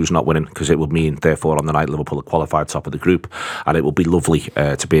with Toulouse not winning, because it would mean, therefore, on the night Liverpool are qualified top of the group, and it would be lovely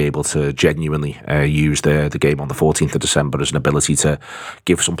to be able to genuinely use the game on the 14th of December as an ability to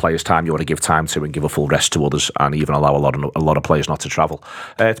give some players time you want to give time to, and give a full rest to others, and even allow a lot of players not to travel.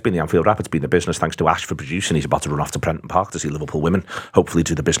 It's been the Anfield Wrap, it's been the business. Thanks to Ash for producing. He's about to run off to Prenton Park to see Liverpool women, hopefully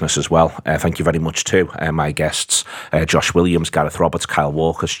do the business as well. Thank you very much to my guests, Josh Williams, Gareth Roberts, Kyle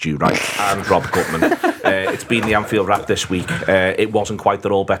Walker, Stu Wright and Rob Gutman. It's been the Anfield Wrap this week. It wasn't quite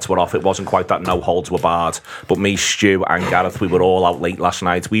that all bets were off. It wasn't quite that no holds were barred. But me, Stu and Gareth, we were all out late last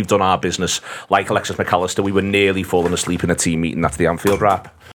night. We've done our business. Like Alexis McAllister, we were nearly falling asleep in a team meeting. That's the Anfield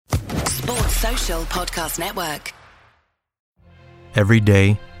Wrap. Sports Social Podcast Network. Every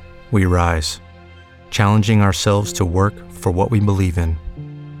day, we rise, challenging ourselves to work for what we believe in.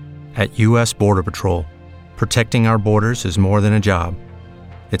 At U.S. Border Patrol, protecting our borders is more than a job.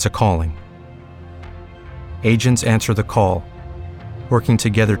 It's a calling. Agents answer the call, working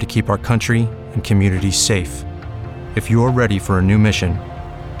together to keep our country and communities safe. If you're ready for a new mission,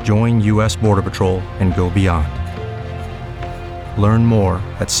 join U.S. Border Patrol and go beyond. Learn more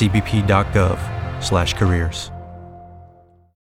at cbp.gov/careers.